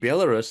 In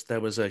Belarus,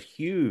 there was a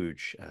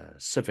huge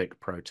civic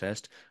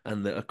protest,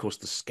 and of course,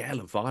 the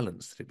scale of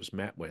violence that it was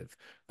met with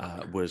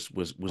was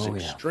Oh yeah.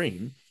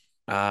 extreme.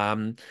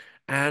 Um,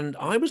 and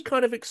I was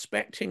kind of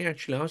expecting,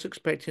 actually, I was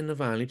expecting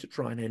Navalny to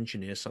try and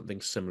engineer something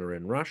similar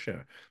in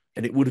Russia,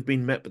 and it would have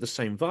been met with the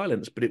same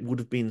violence, but it would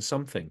have been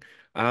something.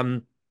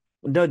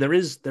 No, there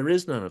is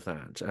none of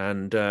that,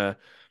 and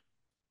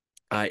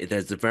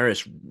there's the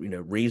various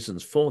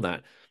reasons for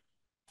that.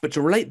 But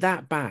to relate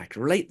that back,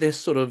 relate this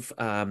sort of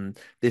nihilism,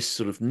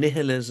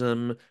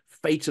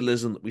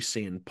 fatalism that we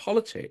see in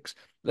politics,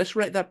 let's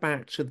relate that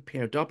back to the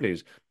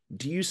POWs.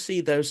 Do you see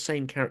those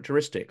same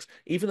characteristics?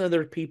 Even though there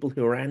are people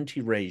who are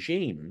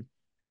anti-regime,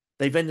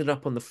 they've ended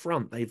up on the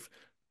front. They've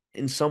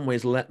in some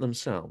ways let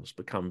themselves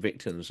become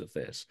victims of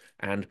this.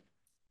 And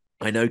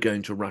I know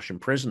going to a Russian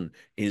prison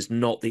is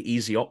not the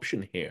easy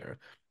option here,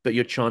 but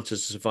your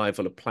chances of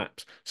survival are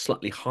perhaps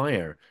slightly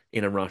higher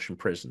in a Russian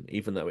prison,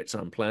 even though it's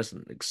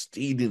unpleasant,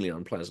 exceedingly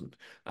unpleasant,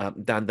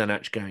 than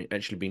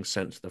actually being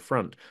sent to the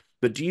front.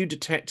 But do you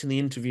detect in the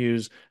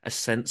interviews a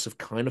sense of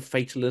kind of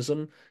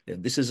fatalism? You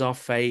know, this is our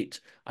fate.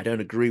 I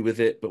don't agree with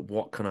it, but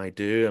what can I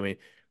do? I mean,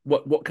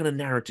 what kind of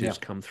Yeah. narratives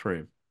come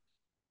through?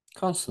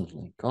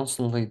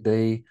 Constantly,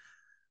 they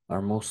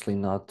are mostly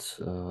not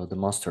the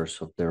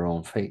masters of their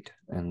own fate,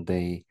 and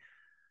they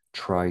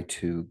try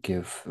to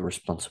give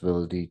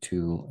responsibility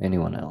to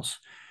anyone else.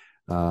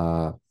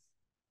 Uh,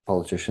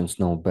 Politicians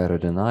know better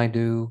than I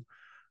do.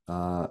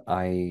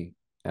 I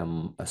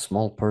am a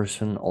small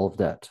person, all of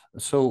that.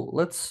 So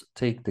let's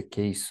take the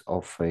case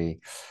um,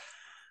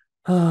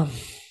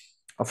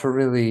 of a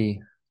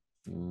really,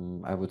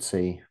 I would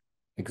say,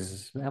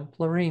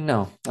 exemplary.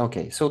 No,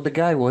 okay. So the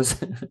guy was,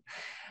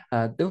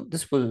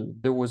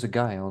 there was a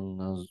guy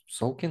on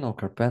Zolkin or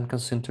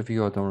Karpenka's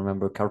interview. I don't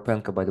remember.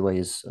 Karpenka, by the way,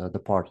 is the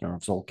partner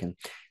of Zolkin,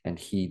 and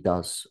he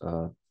does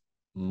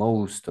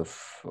most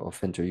of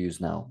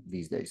interviews now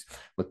these days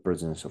with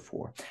prisoners of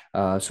war.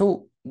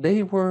 So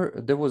there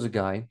was a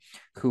guy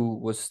who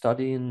was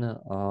studying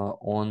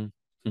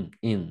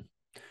in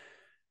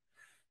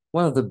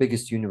one of the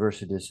biggest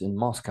universities in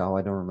Moscow.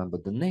 I don't remember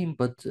the name,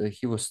 but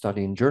he was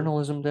studying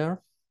journalism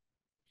there,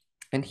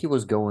 and he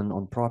was going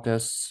on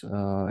protests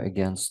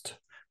against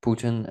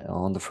Putin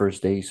on the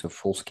first days of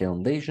full-scale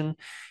invasion.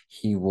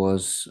 He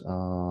was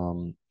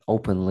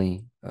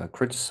openly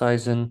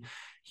criticizing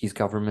his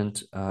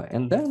government,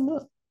 and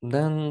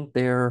then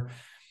their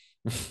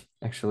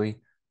actually,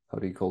 how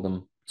do you call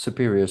them,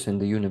 superiors in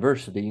the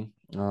university,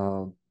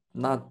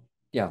 not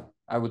yeah,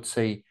 I would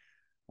say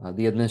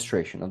the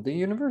administration of the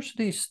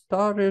university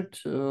started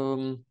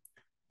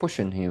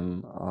pushing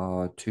him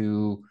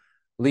to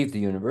leave the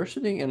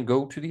university and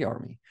go to the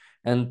army.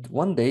 And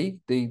one day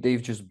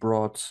they've just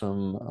brought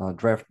some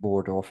draft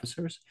board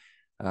officers.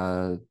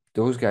 Uh,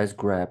 those guys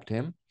grabbed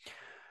him,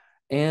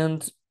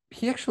 and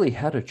he actually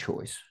had a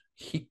choice.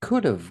 He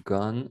could have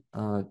gone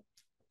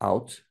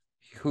out.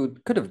 He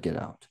could have get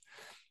out,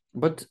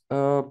 but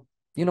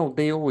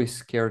they always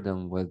scare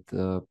them with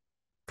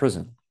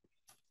prison,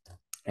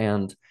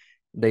 and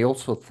they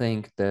also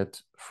think that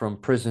from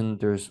prison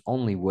there's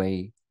only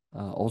way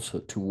also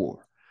to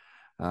war,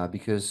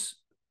 because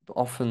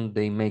often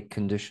they make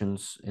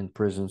conditions in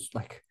prisons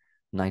like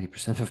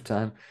 90% of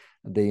time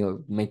they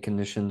make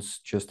conditions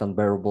just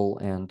unbearable,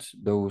 and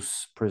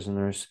those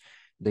prisoners,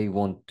 they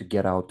want to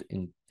get out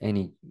in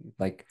any,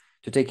 like,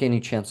 to take any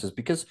chances,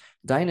 because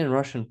dying in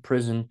Russian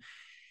prison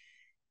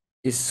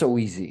is so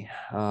easy.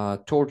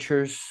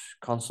 Tortures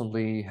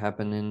constantly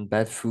happening,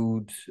 bad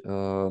food,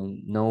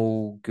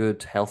 no good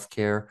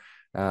healthcare,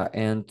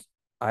 and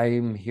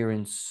I'm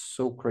hearing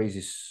such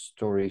crazy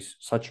stories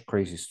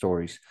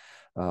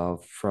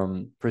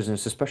from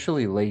prisoners,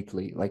 especially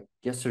lately. Like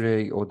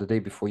yesterday or the day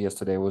before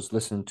yesterday, I was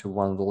listening to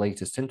one of the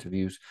latest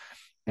interviews,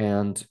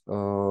 and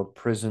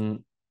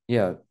prison,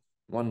 yeah,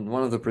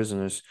 One of the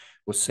prisoners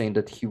was saying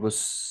that he was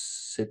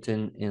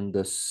sitting in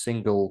the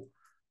single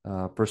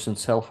person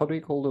cell. How do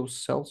you call those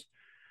cells?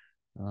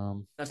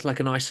 Um, That's like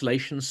an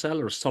isolation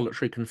cell or a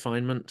solitary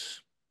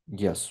confinement.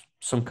 yes,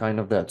 some kind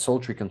of that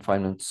solitary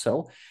confinement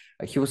cell.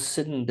 He was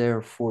sitting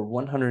there for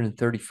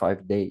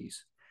 135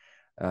 days,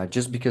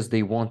 just because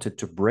they wanted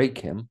to break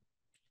him,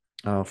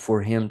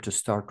 for him to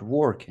start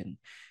working,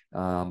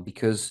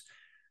 because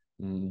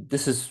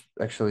this is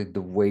actually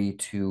the way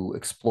to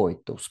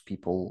exploit those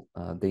people.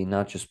 They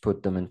not just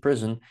put them in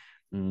prison,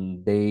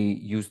 they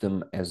use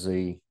them as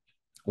a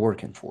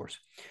working force.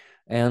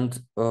 And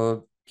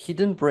he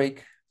didn't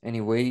break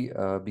anyway,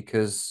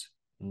 because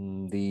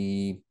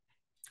the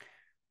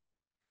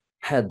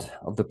head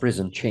of the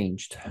prison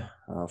changed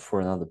for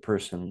another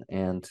person,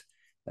 and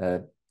uh,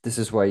 this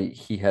is why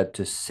he had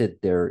to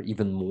sit there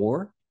even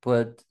more.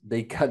 But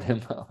they cut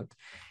him out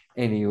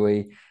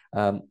anyway,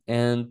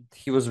 and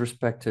he was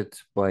respected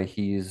by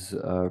his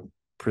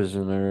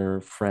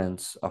prisoner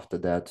friends after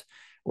that.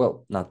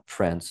 Well, not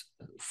friends,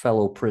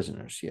 fellow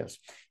prisoners. Yes,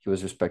 he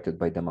was respected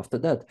by them after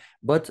that.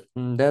 But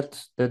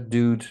that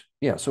dude,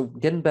 yeah. So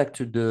getting back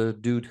to the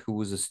dude who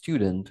was a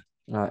student,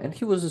 and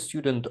he was a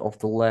student of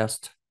the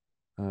last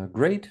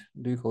grade.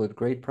 Do you call it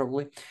grade?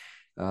 Probably.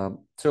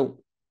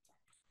 So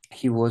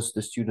he was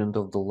the student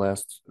of the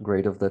last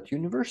grade of that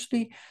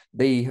university.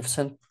 They have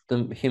sent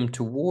him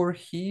to war.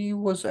 He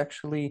was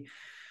actually,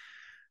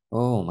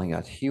 oh my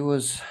God, he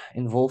was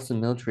involved in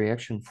military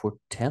action for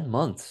 10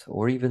 months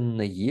or even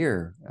a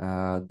year.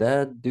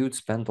 That dude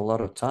spent a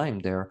lot of time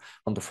there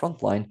on the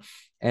front line,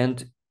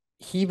 and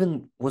he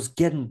even was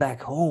getting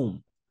back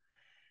home,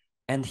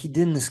 and he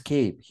didn't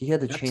escape. He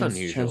had a That's chance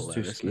unusual, to though,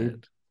 isn't escape.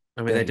 it?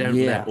 I mean, they That, don't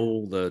let yeah,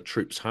 all the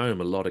troops home.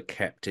 A lot are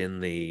kept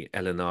in the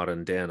LNR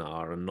and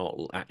DNR and not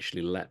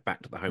actually let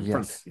back to the home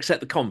front, yes,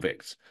 except the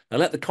convicts. They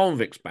let the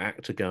convicts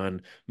back to go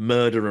and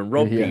murder and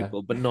rob yeah.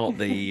 people, but not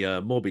the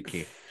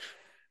Mobiki.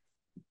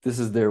 This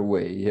is their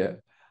way, yeah.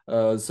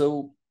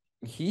 So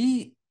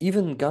he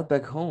even got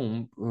back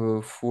home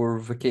for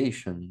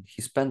vacation.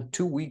 He spent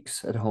 2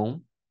 weeks at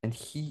home and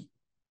he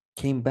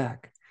came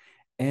back.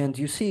 And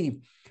you see,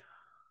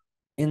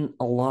 in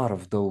a lot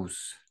of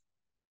those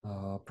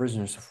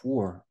prisoners of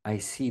war, I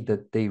see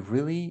that they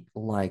really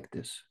like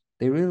this.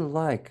 They really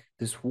like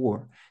this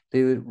war.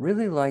 They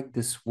really like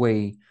this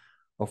way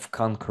of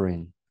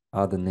conquering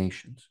other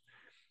nations.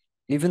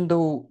 Even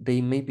though they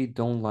maybe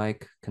don't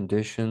like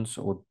conditions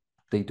or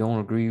they don't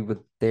agree with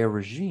their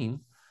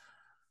regime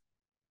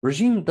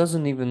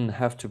doesn't even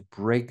have to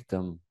break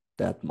them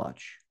that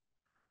much,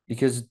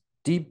 because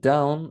deep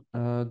down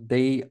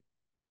they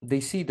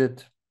see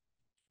that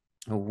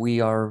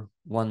we are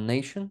one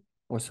nation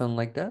or something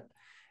like that,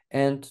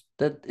 and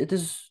that it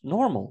is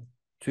normal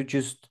to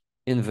just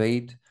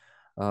invade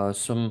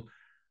some,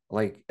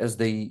 like, as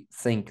they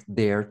think,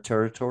 their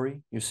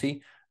territory. You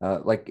see,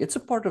 like, it's a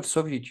part of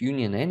Soviet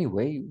Union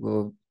anyway.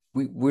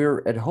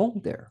 We're at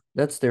home there.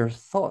 That's their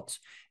thoughts.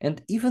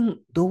 And even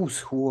those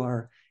who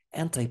are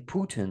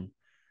anti-Putin,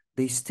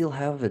 they still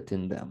have it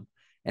in them,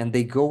 and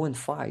they go and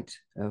fight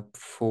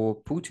for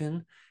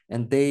Putin.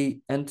 And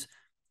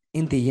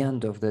in the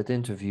end of that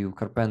interview,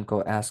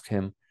 Karpenko asked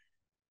him,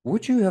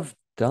 "Would you have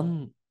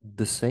done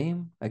the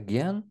same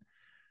again?"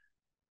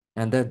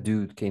 And that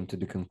dude came to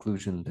the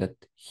conclusion that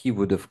he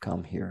would have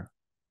come here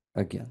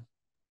again.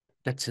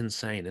 That's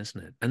insane,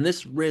 isn't it? And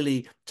this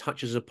really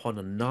touches upon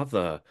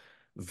another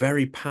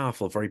very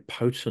powerful, very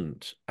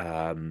potent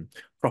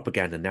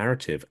propaganda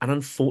narrative. And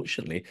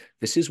unfortunately,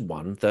 this is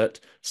one that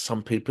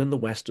some people in the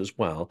West as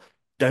well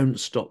don't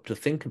stop to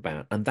think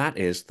about. And that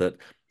is that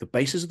the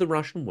basis of the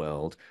Russian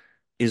world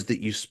is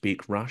that you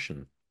speak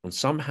Russian. And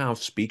somehow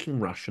speaking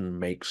Russian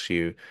makes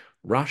you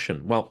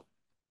Russian. Well,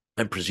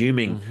 I'm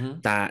presuming Mm-hmm.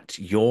 that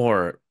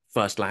your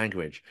first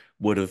language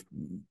would have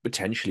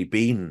potentially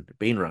been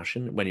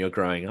Russian when you're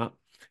growing up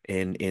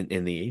in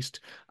the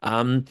East.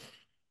 Um,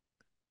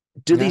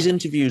 do these Yeah.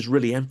 interviews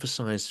really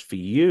emphasize for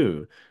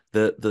you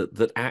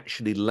that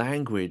actually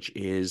language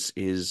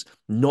is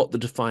not the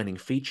defining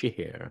feature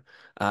here,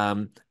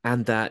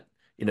 and that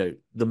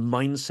the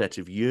mindset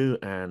of you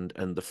and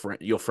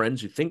your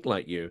friends who think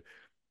like you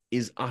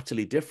is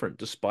utterly different,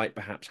 despite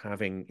perhaps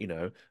having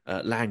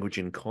language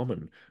in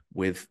common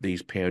with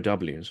these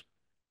POWs?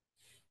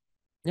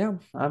 Yeah,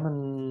 I'm a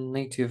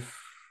native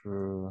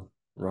uh,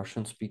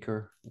 Russian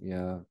speaker.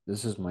 Yeah,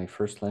 this is my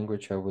first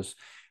language. I was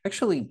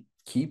actually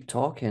keep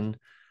talking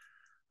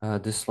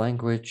this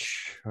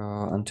language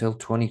until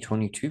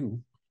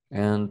 2022,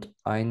 and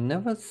I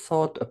never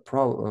thought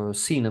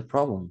seen a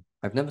problem.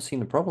 I've never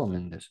seen a problem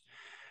in this.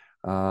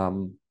 I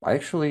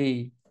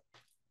actually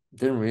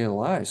didn't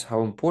realize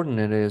how important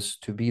it is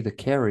to be the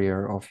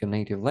carrier of your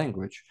native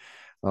language,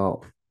 uh,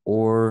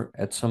 or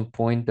at some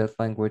point that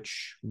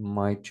language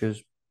may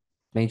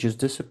just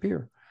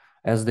disappear,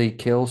 as they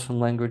kill some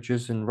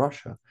languages in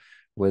Russia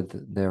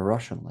with their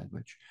Russian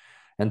language.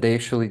 And they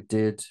actually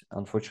did,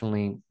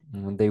 unfortunately,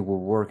 when they were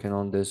working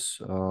on this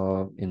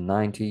in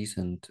 90s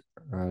and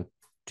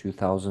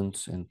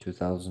 2000s and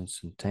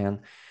 2010.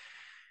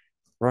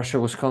 Russia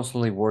was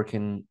constantly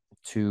working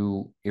to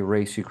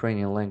erase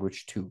Ukrainian language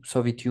too.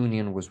 Soviet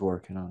Union was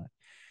working on it.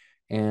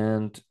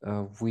 And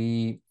we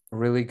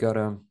really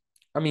gotta,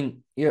 I mean,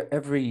 yeah,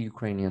 every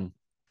Ukrainian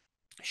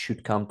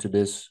should come to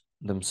this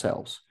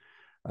themselves.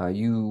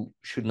 You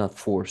should not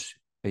force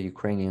a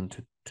Ukrainian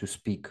to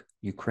speak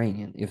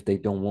Ukrainian if they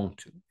don't want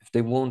to. If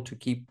they want to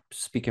keep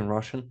speaking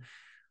Russian,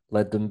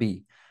 let them be.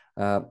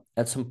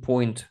 At some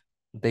point,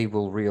 they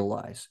will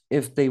realize.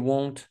 If they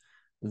won't,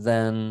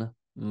 then,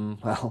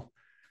 well,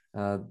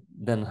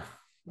 then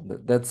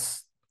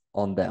that's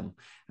on them.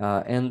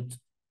 And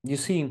you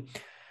see,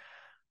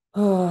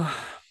 uh,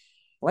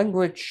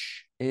 language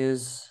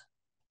is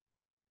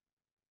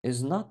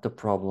not the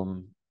problem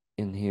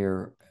in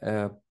here,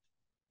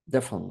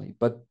 definitely,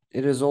 but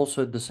it is also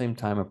at the same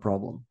time a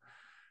problem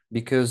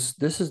because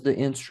this is the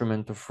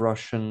instrument of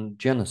Russian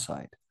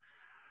genocide.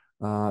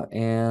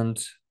 And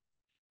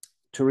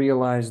to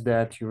realize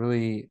that, you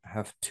really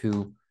have to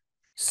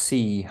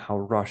see how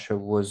Russia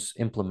was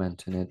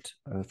implementing it.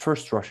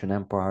 First Russian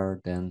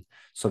Empire, then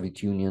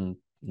Soviet Union,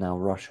 now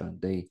Russia.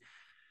 They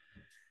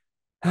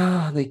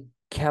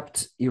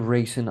kept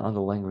erasing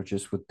other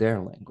languages with their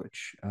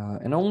language.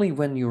 And only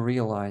when you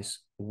realize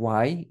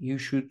why you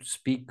should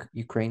speak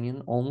Ukrainian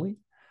only,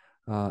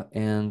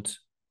 and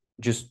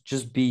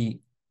just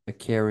be a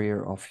carrier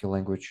of your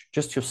language,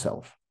 just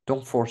yourself.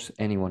 Don't force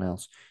anyone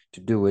else to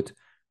do it.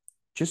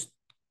 Just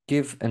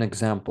give an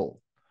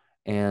example.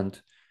 And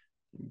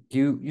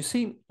you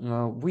see,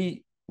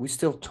 we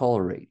still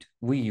tolerate,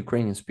 we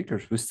Ukrainian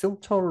speakers, we still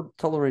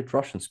tolerate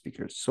Russian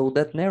speakers. So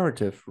that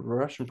narrative,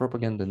 Russian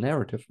propaganda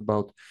narrative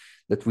about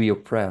that we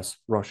oppress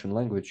Russian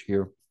language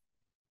here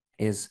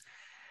is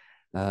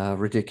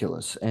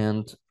ridiculous.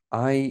 And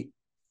I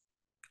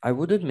I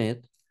would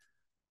admit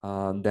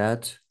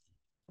that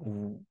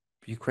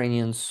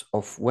Ukrainians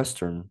of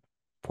Western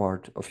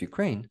part of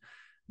Ukraine,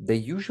 they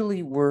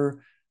usually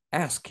were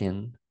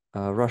asking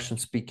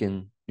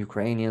Russian-speaking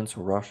Ukrainians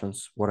or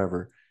Russians,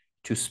 whatever,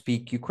 to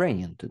speak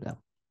Ukrainian to them.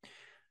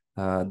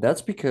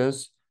 That's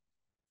because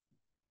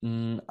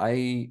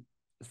I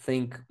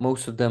think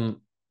most of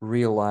them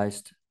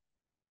realized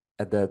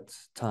at that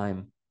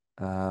time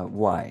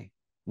why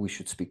we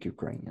should speak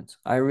Ukrainians.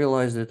 I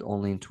realized it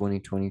only in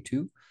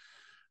 2022.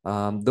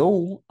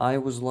 Though I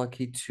was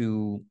lucky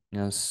to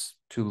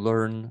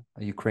learn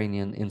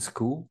Ukrainian in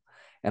school,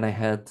 and I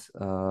had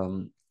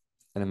an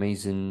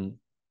amazing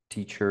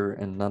teacher,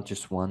 and not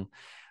just one,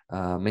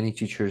 many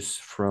teachers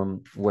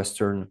from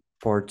Western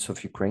parts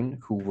of Ukraine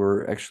who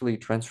were actually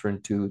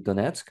transferring to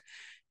Donetsk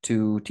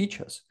to teach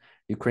us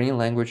Ukrainian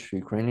language,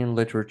 Ukrainian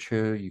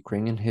literature,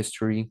 Ukrainian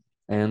history,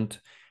 and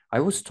I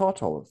was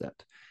taught all of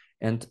that.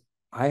 And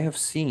I have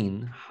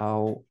seen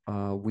how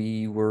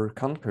we were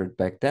conquered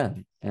back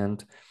then,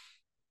 and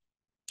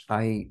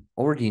I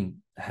already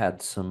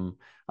had some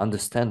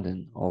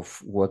understanding of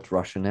what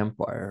Russian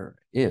Empire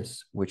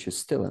is, which is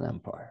still an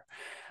empire.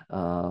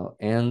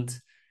 And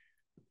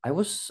I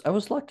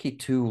was lucky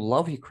to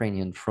love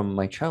Ukrainian from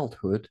my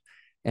childhood,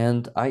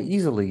 and I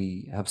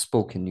easily have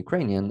spoken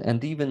Ukrainian. And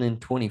even in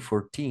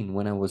 2014,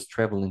 when I was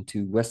traveling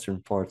to western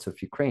parts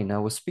of Ukraine, I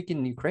was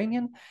speaking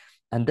Ukrainian,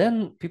 and then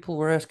people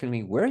were asking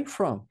me, "Where are you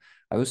from?"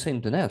 I was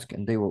saying Donetsk,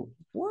 and they were,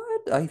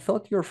 "What? I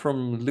thought you're from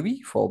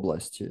Lviv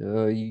Oblast.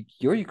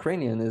 Your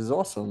Ukrainian is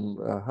awesome.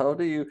 How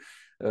do you?"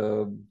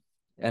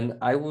 And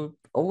I would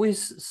always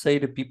say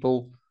to people,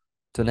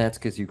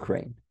 Donetsk is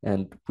Ukraine,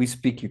 and we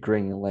speak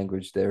Ukrainian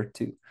language there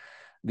too,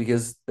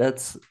 because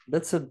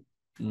that's a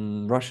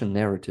Russian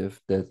narrative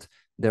that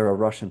there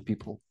are Russian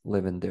people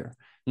living there.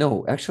 No,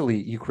 actually,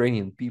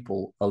 Ukrainian people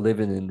are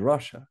living in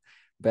Russia,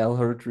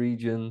 Belgorod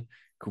region,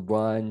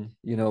 Kuban,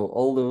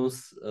 all those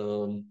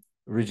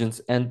regions,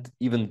 and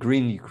even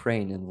Green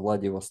Ukraine in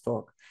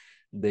Vladivostok.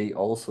 They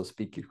also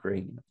speak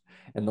Ukrainian,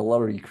 and a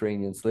lot of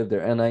Ukrainians live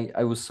there. And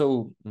I was so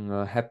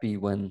happy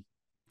when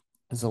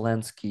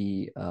Zelensky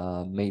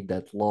made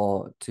that law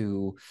to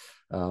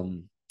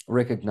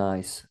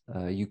recognize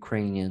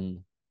Ukrainian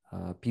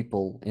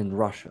people in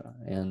Russia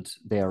and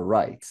their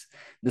rights.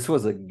 This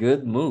was a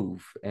good move,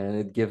 and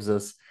it gives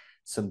us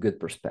some good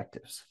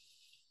perspectives.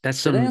 Did I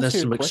There's answer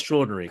your some question?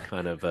 extraordinary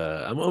kind of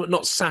well,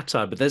 not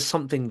satire, but there's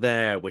something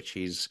there which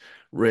he's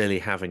really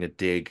having a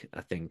dig,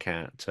 I think,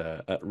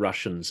 at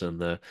Russians and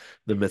the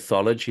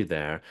mythology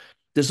there.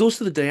 There's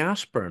also the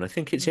diaspora, and I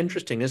think it's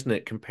interesting, isn't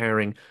it,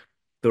 comparing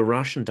the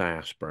Russian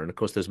diaspora, and of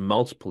course there's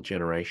multiple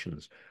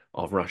generations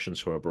of Russians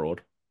who are abroad,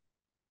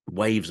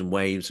 waves and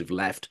waves have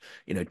left,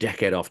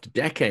 decade after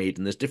decade,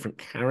 and there's different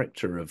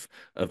character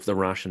of the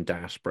Russian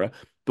diaspora.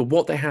 But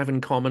what they have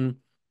in common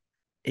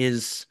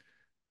is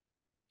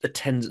a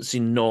tendency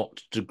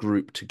not to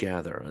group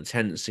together, a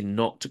tendency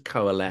not to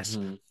coalesce,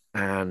 Mhm.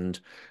 and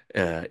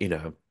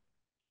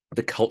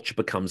the culture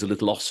becomes a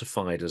little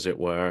ossified, as it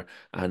were,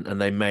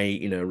 and they may,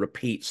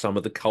 repeat some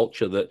of the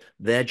culture that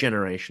their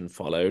generation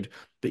followed,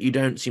 but you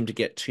don't seem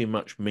to get too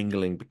much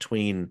mingling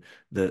between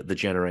the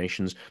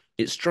generations.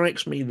 It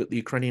strikes me that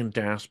the Ukrainian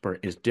diaspora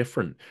is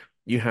different.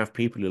 You have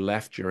people who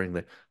left during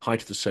the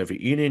height of the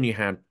Soviet Union. You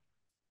had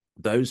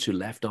those who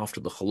left after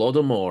the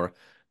Holodomor,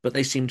 but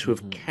they seem to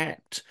have Hmm.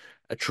 kept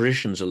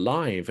traditions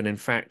alive. And in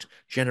fact,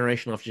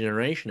 generation after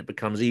generation, it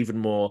becomes even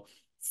more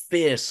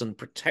fierce and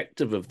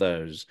protective of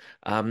those.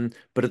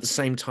 But at the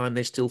same time,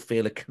 they still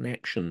feel a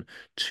connection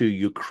to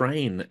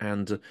Ukraine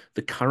and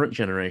the current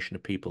generation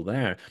of people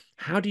there.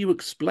 How do you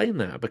explain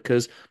that?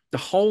 Because the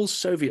whole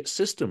Soviet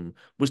system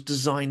was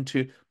designed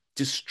to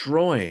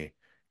destroy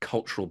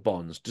cultural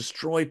bonds,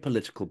 destroy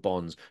political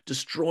bonds,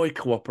 destroy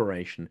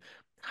cooperation.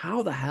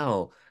 How the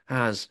hell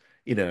has,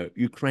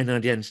 Ukrainian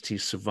identity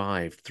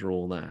survived through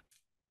all that?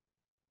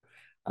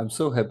 I'm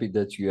so happy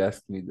that you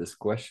asked me this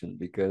question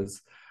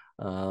because,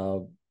 uh,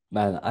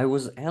 man, I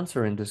was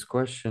answering this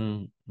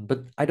question,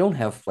 but I don't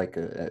have like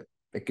a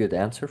good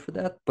answer for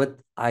that. But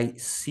I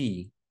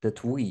see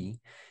that we,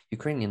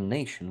 Ukrainian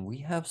nation, we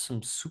have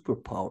some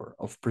superpower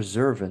of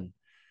preserving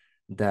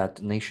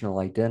that national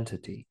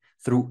identity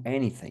through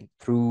anything,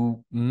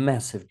 through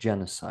massive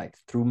genocide,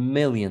 through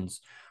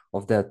millions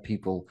of dead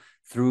people,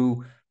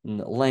 through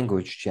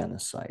language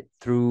genocide,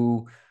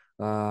 through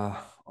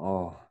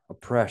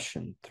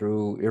oppression,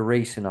 through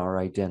erasing our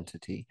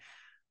identity.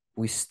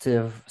 We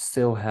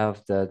still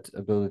have that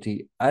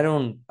ability. I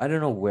don't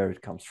know where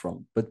it comes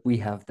from, but we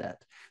have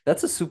that.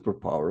 That's a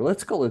superpower.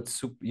 Let's call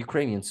it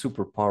Ukrainian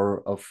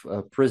superpower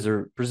of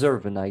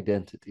preserving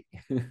identity.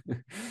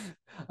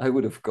 I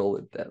would have called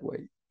it that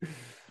way.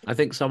 I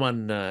think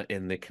someone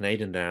in the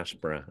Canadian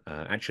diaspora,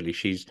 actually,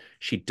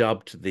 she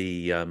dubbed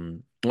the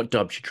not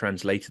dubbed, she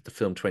translated the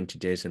film 20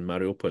 Days in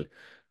Mariupol,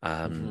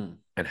 Mhm.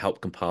 and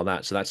helped compile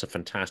that. So that's a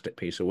fantastic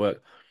piece of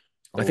work.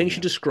 I Oh think she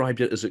yeah.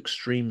 described it as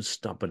extreme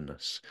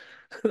stubbornness,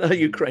 a Mhm.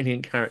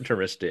 Ukrainian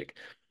characteristic,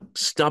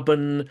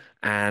 stubborn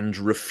and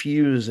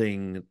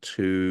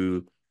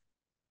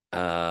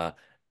uh,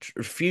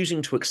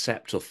 refusing to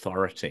accept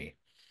authority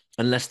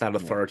unless that Yeah.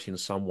 authority in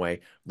some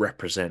way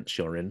represents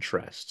your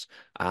interests.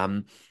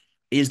 Um,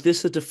 is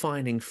this a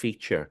defining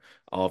feature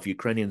of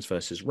Ukrainians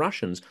versus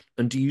Russians?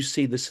 And do you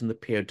see this in the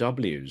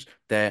POWs,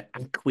 their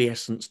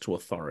acquiescence to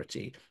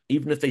authority,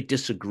 even if they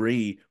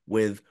disagree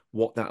with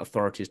what that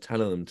authority is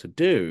telling them to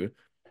do?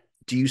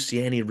 Do you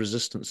see any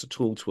resistance at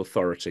all to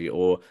authority,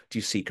 or do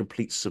you see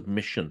complete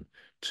submission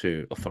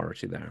to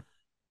authority there?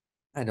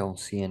 I don't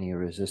see any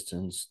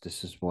resistance.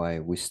 This is why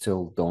we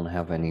still don't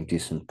have any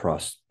decent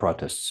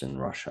protests in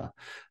Russia.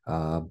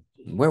 Uh,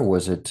 where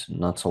was it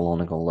not so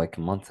long ago, like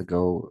a month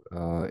ago,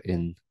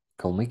 in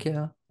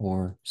Kalmykia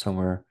or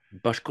somewhere?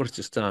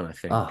 Bashkortostan, I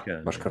think. Ah,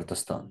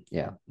 Bashkortostan.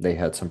 Yeah, they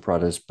had some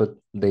protests, but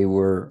they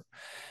were,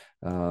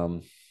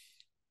 um,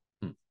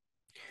 hmm,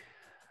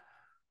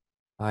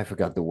 I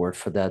forgot the word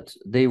for that.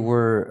 They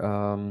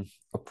were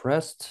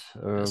oppressed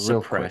real quick,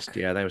 Suppressed.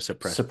 Yeah, they were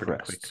suppressed pretty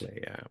suppressed.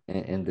 quickly. Yeah.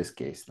 In this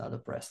case, not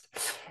oppressed.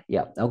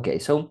 Yeah. Okay.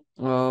 So,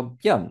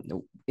 yeah,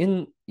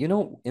 in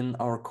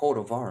our coat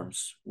of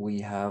arms,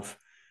 we have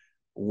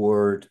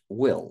word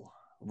will,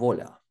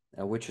 voля,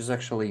 which is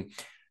actually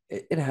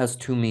it has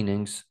two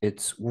meanings.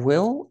 It's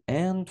will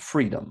and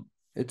freedom.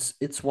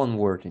 It's one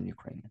word in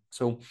Ukrainian.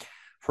 So,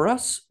 for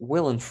us,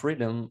 will and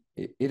freedom,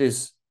 it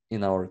is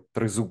in our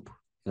trezub,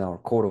 in our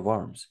coat of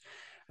arms.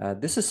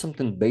 This is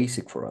something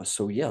basic for us.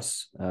 So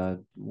yes,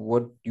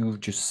 what you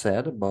just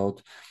said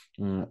about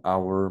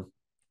our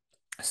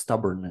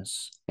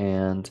stubbornness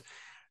and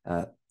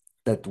uh,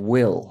 that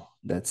will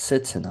that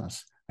sits in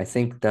us. I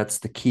think that's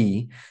the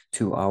key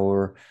to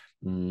our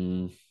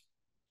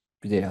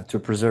yeah, to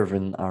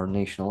preserving our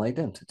national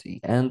identity.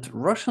 And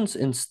Russians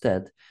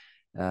instead,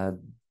 uh,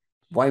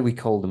 why we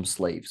call them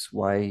slaves,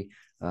 why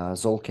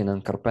Zolkin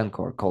and Karpenko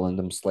are calling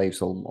them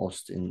slaves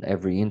almost in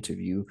every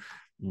interview,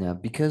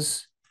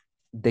 because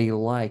they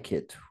like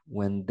it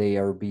when they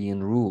are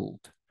being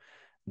ruled.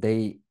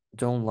 They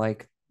don't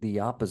like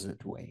the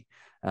opposite way,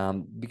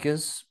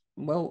 because,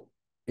 well,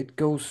 it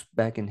goes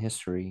back in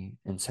history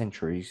and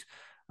centuries.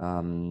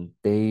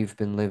 They've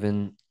been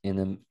living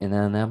in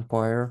an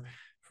empire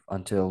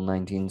until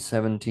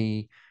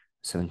 1970,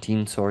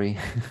 17, sorry,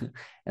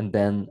 and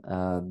then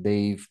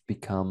they've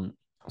become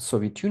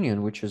Soviet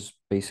Union, which is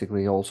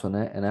basically also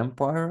an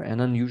empire, an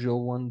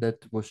unusual one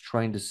that was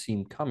trying to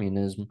seem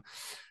communism,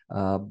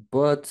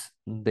 but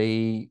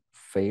they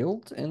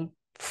failed and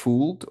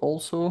fooled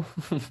also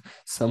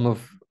some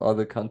of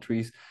other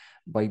countries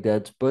by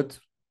that. But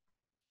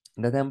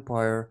that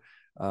empire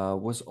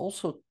was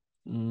also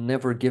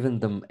never given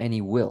them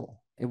any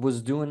will. It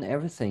was doing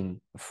everything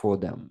for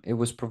them. It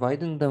was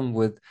providing them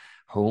with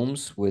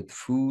homes, with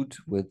food,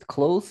 with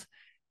clothes,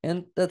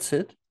 and that's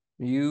it.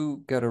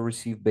 You gotta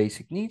receive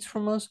basic needs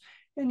from us,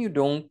 and you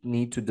don't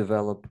need to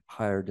develop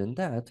higher than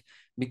that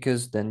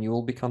because then you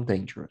will become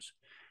dangerous.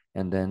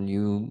 And then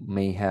you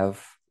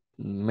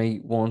may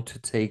want to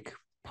take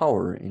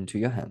power into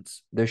your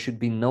hands. There should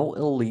be no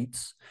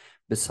elites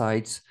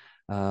besides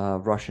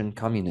Russian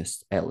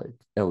communist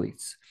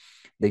elites.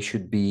 They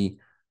should be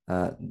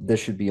there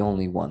should be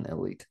only one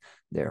elite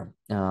there,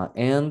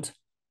 and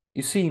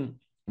you see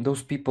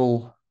those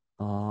people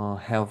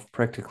have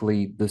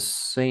practically the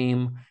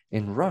same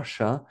in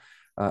Russia,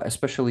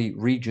 especially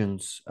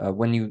regions.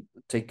 When you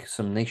take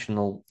some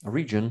national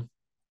region,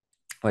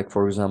 like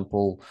for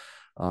example,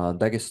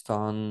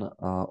 Dagestan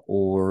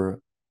or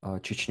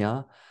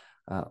Chechnya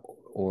uh,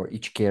 or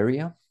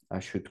Ichkeria, I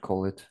should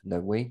call it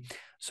that way.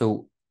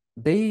 So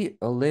they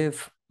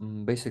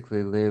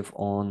basically live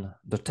on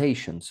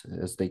dotations,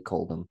 as they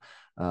call them.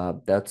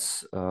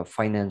 That's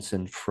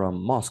financing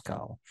from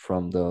Moscow,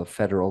 from the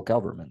federal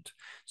government.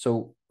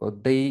 So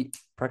they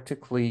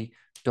practically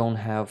don't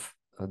have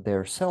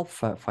their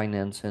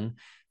self-financing.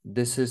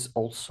 This is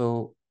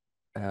also,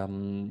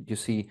 you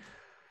see,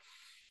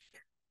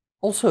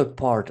 also a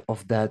part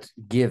of that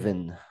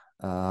giving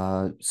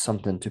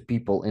something to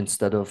people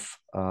instead of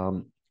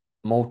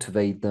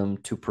motivate them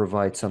to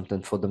provide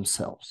something for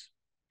themselves.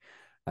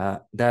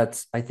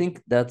 That's I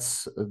think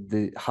that's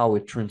the how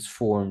it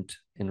transformed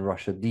in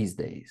Russia these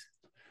days.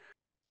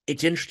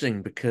 It's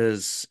interesting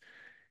because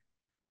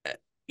uh,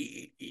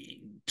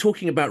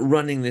 talking about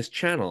running this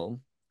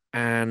channel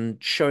and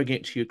showing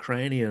it to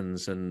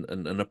Ukrainians and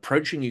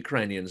approaching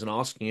Ukrainians and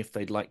asking if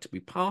they'd like to be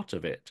part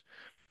of it.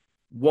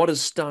 What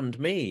has stunned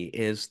me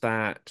is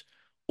that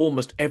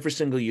almost every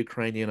single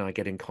Ukrainian I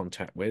get in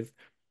contact with,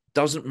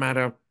 doesn't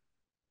matter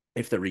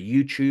if they're a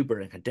YouTuber,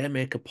 an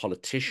academic, a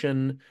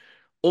politician,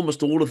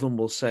 almost all of them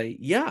will say,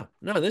 yeah,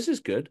 no, this is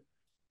good.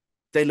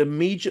 They'll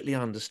immediately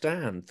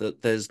understand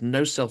that there's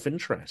no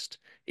self-interest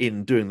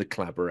in doing the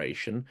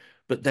collaboration,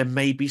 but there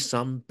may be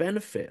some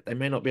benefit. They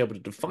may not be able to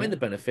define Yeah. the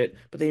benefit,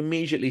 but they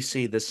immediately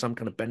see there's some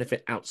kind of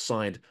benefit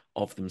outside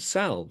of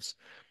themselves.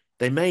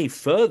 They may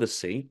further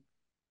see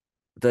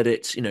that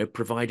it's,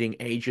 providing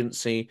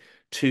agency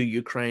to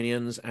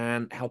Ukrainians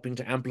and helping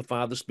to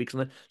amplify other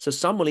speakers. So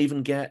some will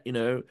even get,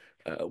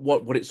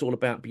 what it's all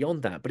about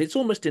beyond that. But it's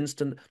almost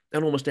instant,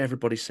 and almost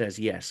everybody says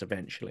yes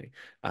eventually.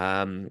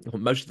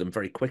 Most of them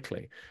very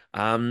quickly.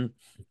 And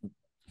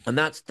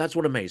that's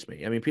what amazed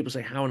me. I mean, people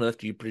say, "How on earth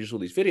do you produce all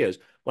these videos?"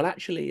 Well,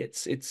 actually,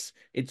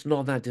 it's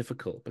not that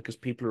difficult because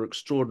people are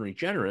extraordinarily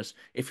generous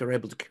if you're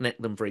able to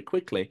connect them very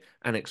quickly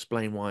and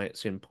explain why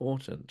it's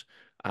important.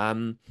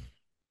 Um,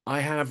 I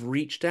have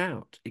reached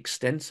out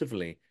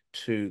extensively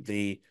to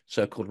the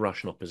so-called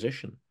Russian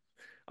opposition.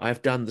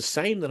 I've done the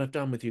same that I've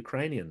done with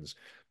Ukrainians,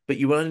 but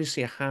you will only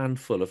see a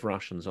handful of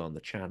Russians on the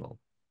channel.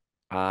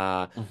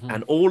 Uh, Mhm.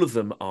 and all of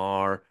them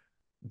are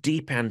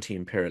deep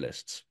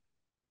anti-imperialists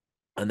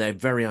and they're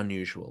very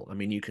unusual. I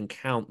mean, you can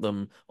count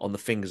them on the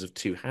fingers of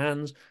two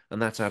hands,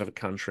 and that's out of a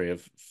country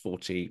of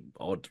 40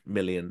 odd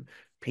million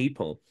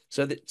people.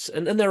 So that's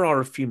and there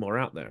are a few more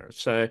out there.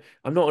 So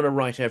I'm not going to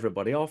write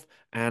everybody off.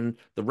 And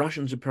the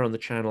Russians who appear on the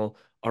channel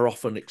are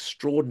often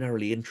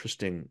extraordinarily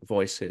interesting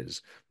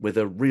voices with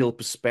a real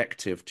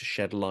perspective to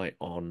shed light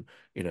on,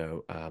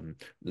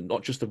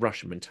 not just the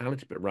Russian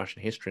mentality, but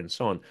Russian history and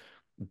so on.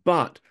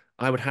 But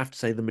I would have to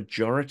say the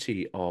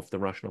majority of the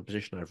Russian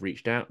opposition I've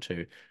reached out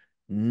to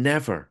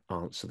never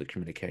answer the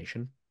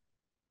communication.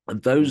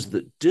 And those Mhm.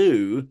 that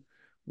do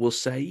will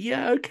say,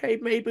 yeah, okay,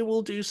 maybe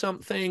we'll do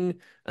something.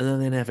 And then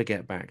they never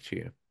get back to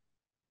you.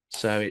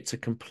 So it's a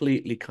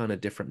completely kind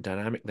of different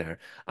dynamic there.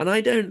 And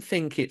I don't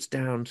think it's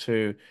down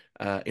to,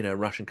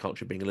 Russian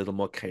culture being a little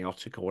more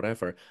chaotic or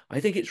whatever. I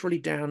think it's really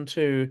down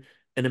to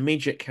an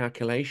immediate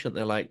calculation.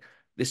 They're like,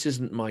 this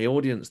isn't my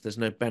audience. There's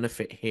no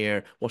benefit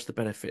here. What's the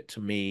benefit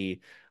to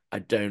me? I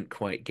don't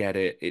quite get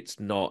it. It's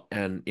not.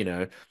 And,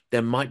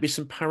 there might be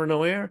some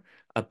paranoia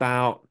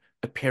about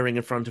appearing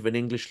in front of an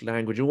English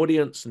language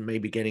audience and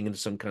maybe getting into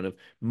some kind of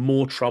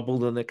more trouble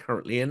than they're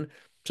currently in.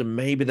 So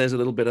maybe there's a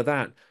little bit of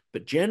that.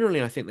 But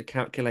generally, I think the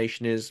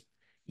calculation is,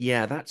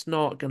 yeah, that's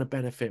not going to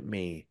benefit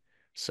me.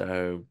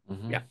 So,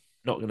 yeah, Mhm.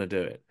 not going to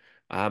do it.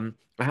 I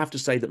have to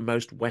say that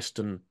most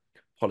Western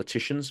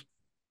politicians,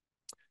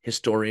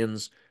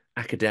 historians,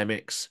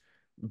 academics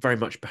very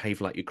much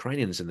behave like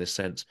Ukrainians in this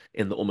sense,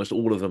 in that almost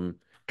all of them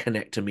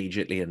connect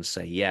immediately and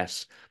say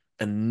yes,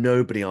 and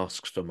nobody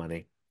asks for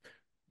money.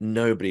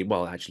 Nobody,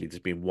 well, actually, there's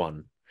been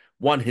one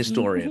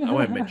historian. I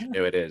won't mention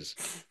who it is,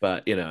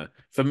 but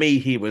for me,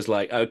 he was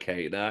like,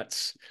 okay,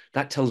 that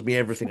tells me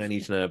everything I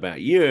need to know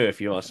about you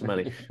if you ask for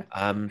money.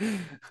 Um,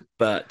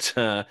 but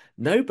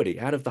nobody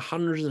out of the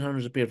hundreds and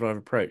hundreds of people I've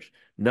approached,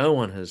 no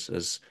one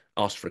has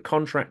asked for a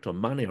contract or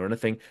money or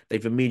anything.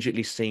 They've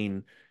immediately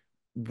seen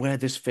where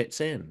this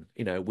fits in,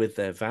 with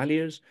their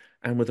values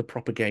and with the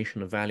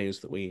propagation of values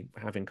that we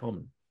have in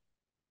common.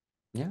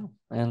 Yeah,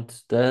 and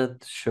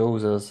that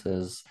shows us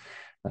as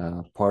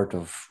part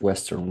of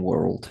Western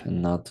world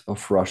and not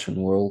of Russian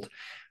world.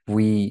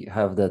 We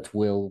have that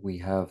will, we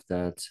have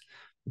that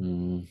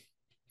mm,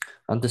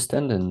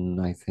 understanding,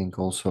 I think,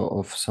 also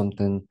of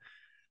something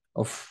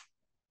of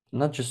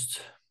not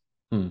just.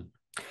 Hmm.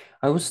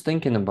 I was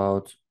thinking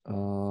about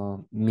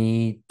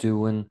me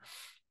doing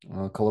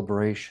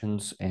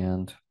collaborations,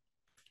 and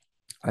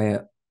I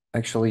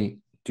actually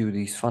do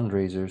these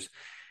fundraisers,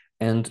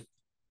 and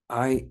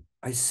I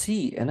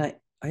see, and I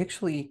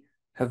actually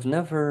have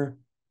never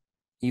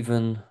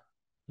even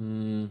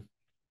mm,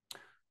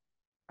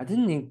 I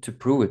didn't need to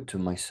prove it to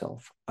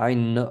myself.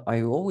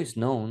 I always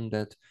known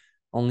that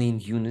only in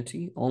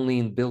unity, only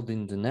in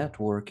building the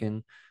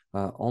networking,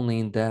 only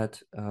in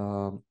that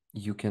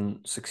you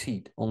can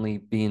succeed. Only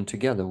being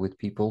together with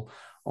people,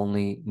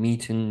 only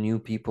meeting new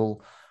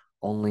people,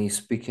 only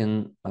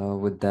speaking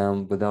with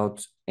them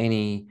without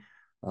any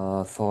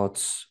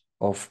thoughts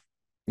of,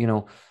 you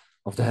know,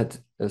 of that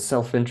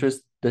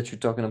self-interest that you're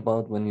talking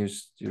about when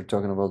you're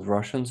talking about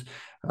Russians.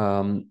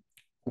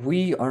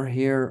 We are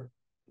here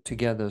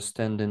together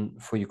standing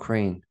for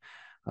Ukraine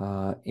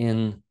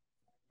in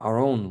our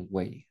own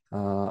way.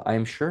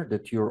 I'm sure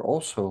that you're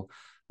also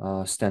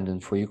standing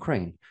for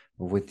Ukraine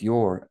with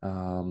your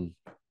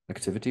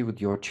activity, with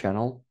your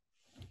channel.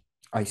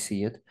 I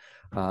see it.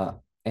 Uh,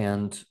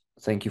 and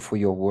thank you for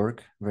your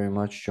work very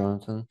much,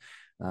 Jonathan,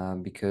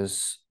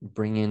 because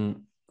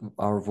bringing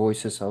our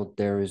voices out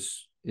there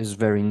is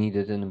very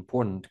needed and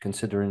important,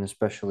 considering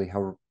especially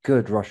how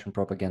good Russian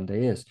propaganda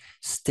is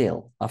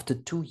still after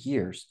 2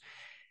 years.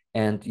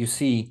 And you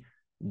see,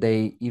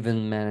 they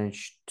even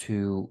managed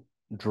to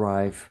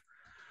drive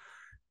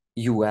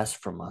US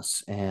from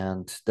us,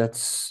 and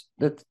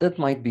that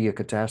might be a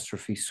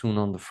catastrophe soon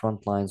on the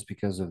front lines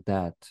because of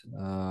that.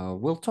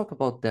 We'll talk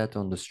about that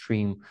on the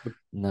stream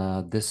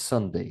this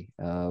Sunday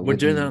We're with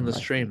doing that on you, the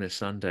I stream think. this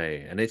Sunday,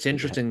 and it's Yeah.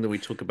 interesting that we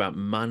talk about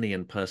money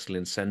and personal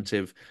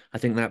incentive. I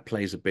think that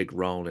plays a big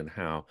role in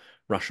how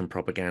Russian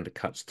propaganda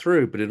cuts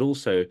through, but it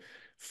also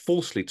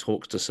falsely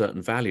talks to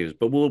certain values.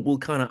 But we'll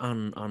kind of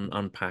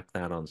unpack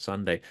that on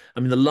Sunday. I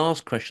mean, the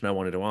last question I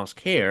wanted to ask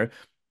here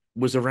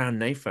was around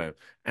NAFO,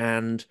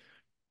 and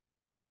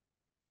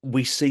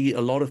we see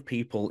a lot of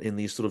people in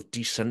these sort of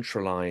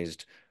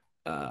decentralized,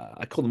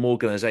 I call them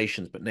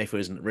organizations, but NAFO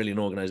isn't really an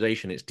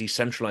organization. It's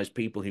decentralized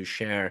people who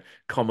share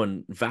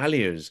common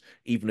values,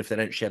 even if they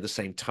don't share the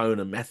same tone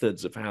and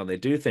methods of how they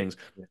do things.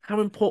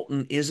 How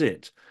important is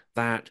it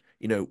that,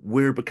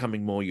 we're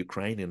becoming more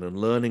Ukrainian and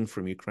learning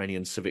from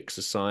Ukrainian civic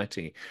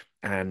society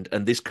and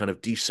this kind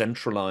of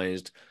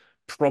decentralized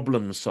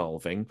problem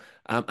solving?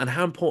 And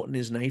how important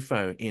is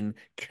NAFO in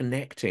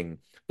connecting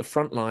the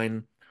front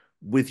line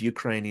with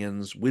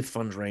Ukrainians, with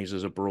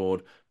fundraisers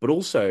abroad, but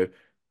also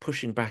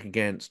pushing back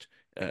against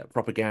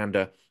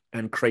propaganda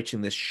and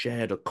creating this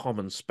shared or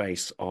common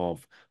space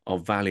of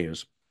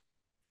values?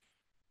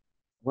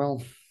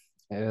 Well,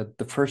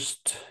 the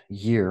first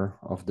year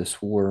of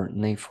this war,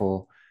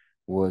 NAFO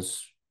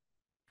was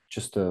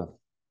just an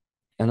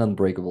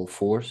unbreakable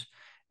force,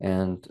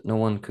 and no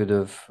one could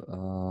have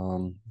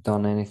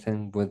done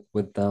anything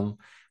with them,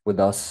 with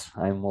us.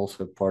 I'm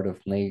also part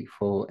of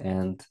NAFO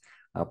and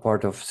a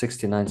part of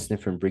 69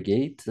 Sniffer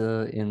Brigade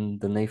in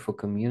the NAFO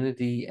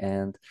community,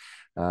 and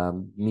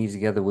me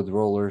together with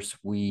Rollers,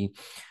 we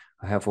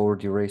have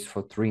already raced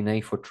for 3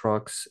 NAFO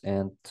trucks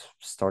and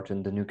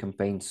starting the new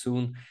campaign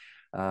soon.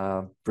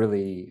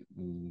 Really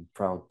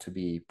proud to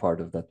be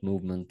part of that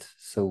movement.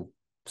 So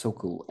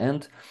cool.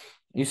 And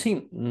you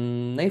see,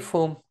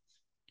 NAFO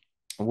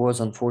was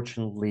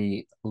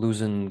unfortunately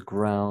losing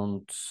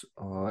ground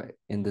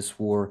in this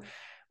war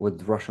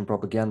with Russian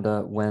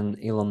propaganda when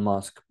Elon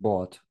Musk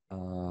bought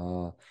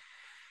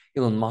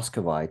Elon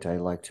Muscovite, I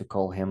like to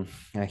call him.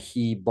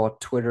 He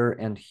bought Twitter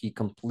and he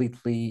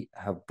completely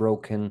have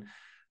broken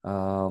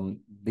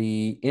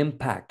the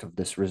impact of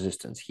this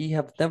resistance. He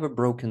have never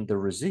broken the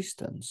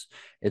resistance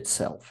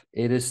itself.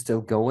 It is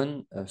still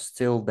going,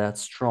 still that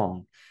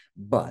strong,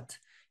 but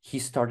he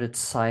started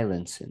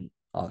silencing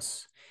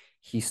us.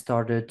 He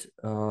started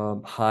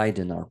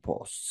hiding our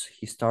posts.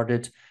 He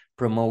started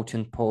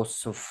promoting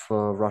posts of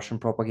Russian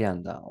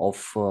propaganda, of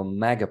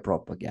MAGA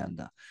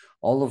propaganda.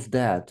 All of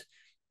that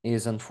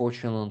is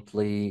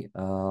unfortunately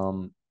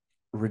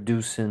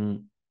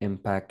reducing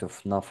impact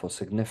of NAFO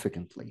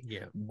significantly,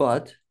 Yeah.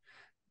 but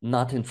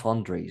not in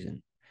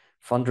fundraising.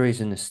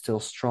 Fundraising is still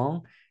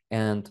strong,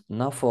 and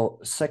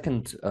NAFO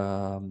second,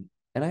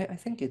 and I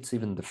think it's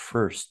even the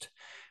first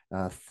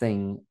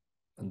thing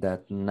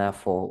that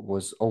NAFO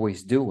was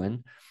always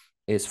doing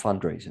is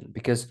fundraising,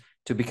 because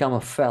to become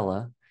a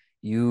fella,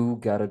 you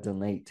gotta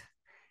donate.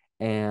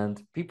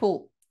 And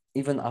people,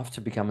 even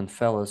after becoming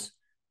fellas,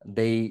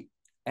 they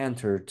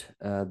entered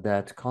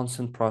that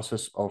constant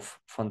process of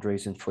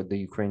fundraising for the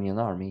Ukrainian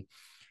army,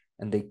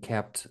 and they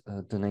kept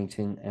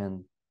donating.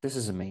 And this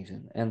is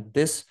amazing. And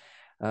this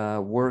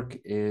work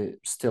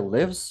still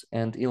lives,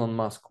 and Elon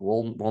Musk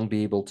won't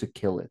be able to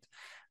kill it.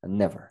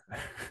 Never.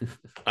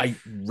 I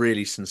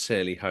really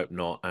sincerely hope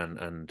not,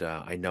 and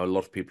I know a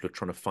lot of people are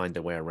trying to find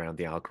their way around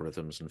the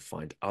algorithms and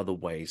find other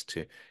ways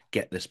to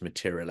get this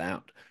material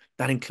out.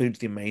 That includes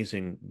the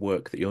amazing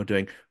work that you're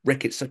doing.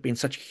 Rick, it's been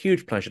such a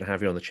huge pleasure to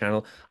have you on the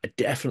channel. I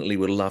definitely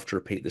would love to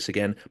repeat this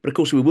again, but of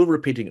course we will be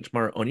repeating it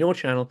tomorrow on your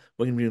channel.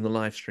 We're going to be doing the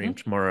live stream Hmm?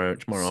 tomorrow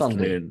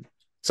Sunday. afternoon.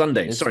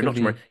 Sunday, It's sorry, gonna not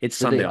tomorrow. be It's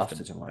the Sunday day after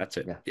afternoon. tomorrow. That's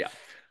it. Yeah. Yeah.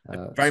 I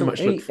very So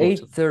much look 8 forward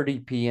to it.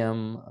 8:30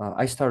 p.m.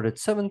 I start at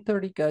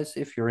 7:30, guys.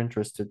 If you're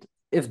interested,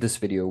 if this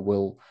video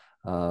will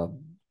uh,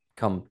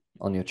 come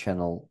on your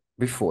channel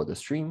before the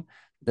stream,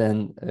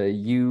 then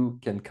you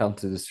can come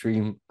to the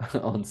stream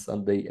on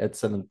Sunday at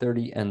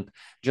 7:30, and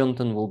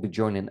Jonathan will be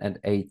joining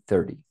at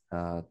 8:30.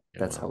 Yeah,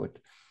 That's well, how it.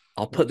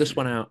 I'll put this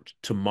one Absolutely. out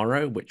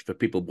tomorrow, which for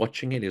people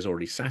watching it is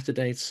already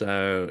Saturday.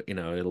 So,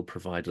 it'll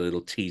provide a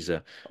little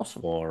teaser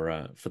Awesome.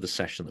 for the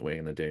session that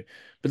we're going to do.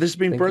 But this has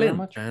been Thank you very brilliant.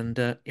 much.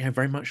 And yeah,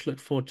 very much look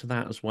forward to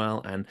that as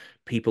well. And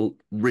people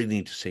really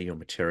need to see your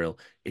material.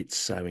 It's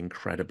so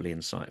incredibly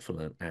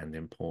insightful and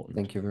important.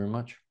 Thank you very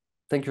much.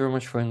 Thank you very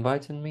much for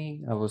inviting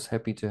me. I was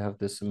happy to have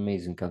this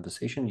amazing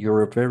conversation.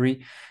 You're a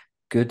very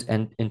good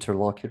and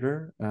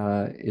interlocutor.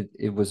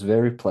 It was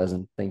very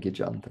pleasant. Thank you,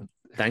 Jonathan.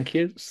 Thank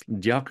you.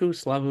 Дякую.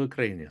 Слава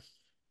Україні.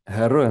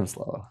 Героям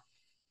слава.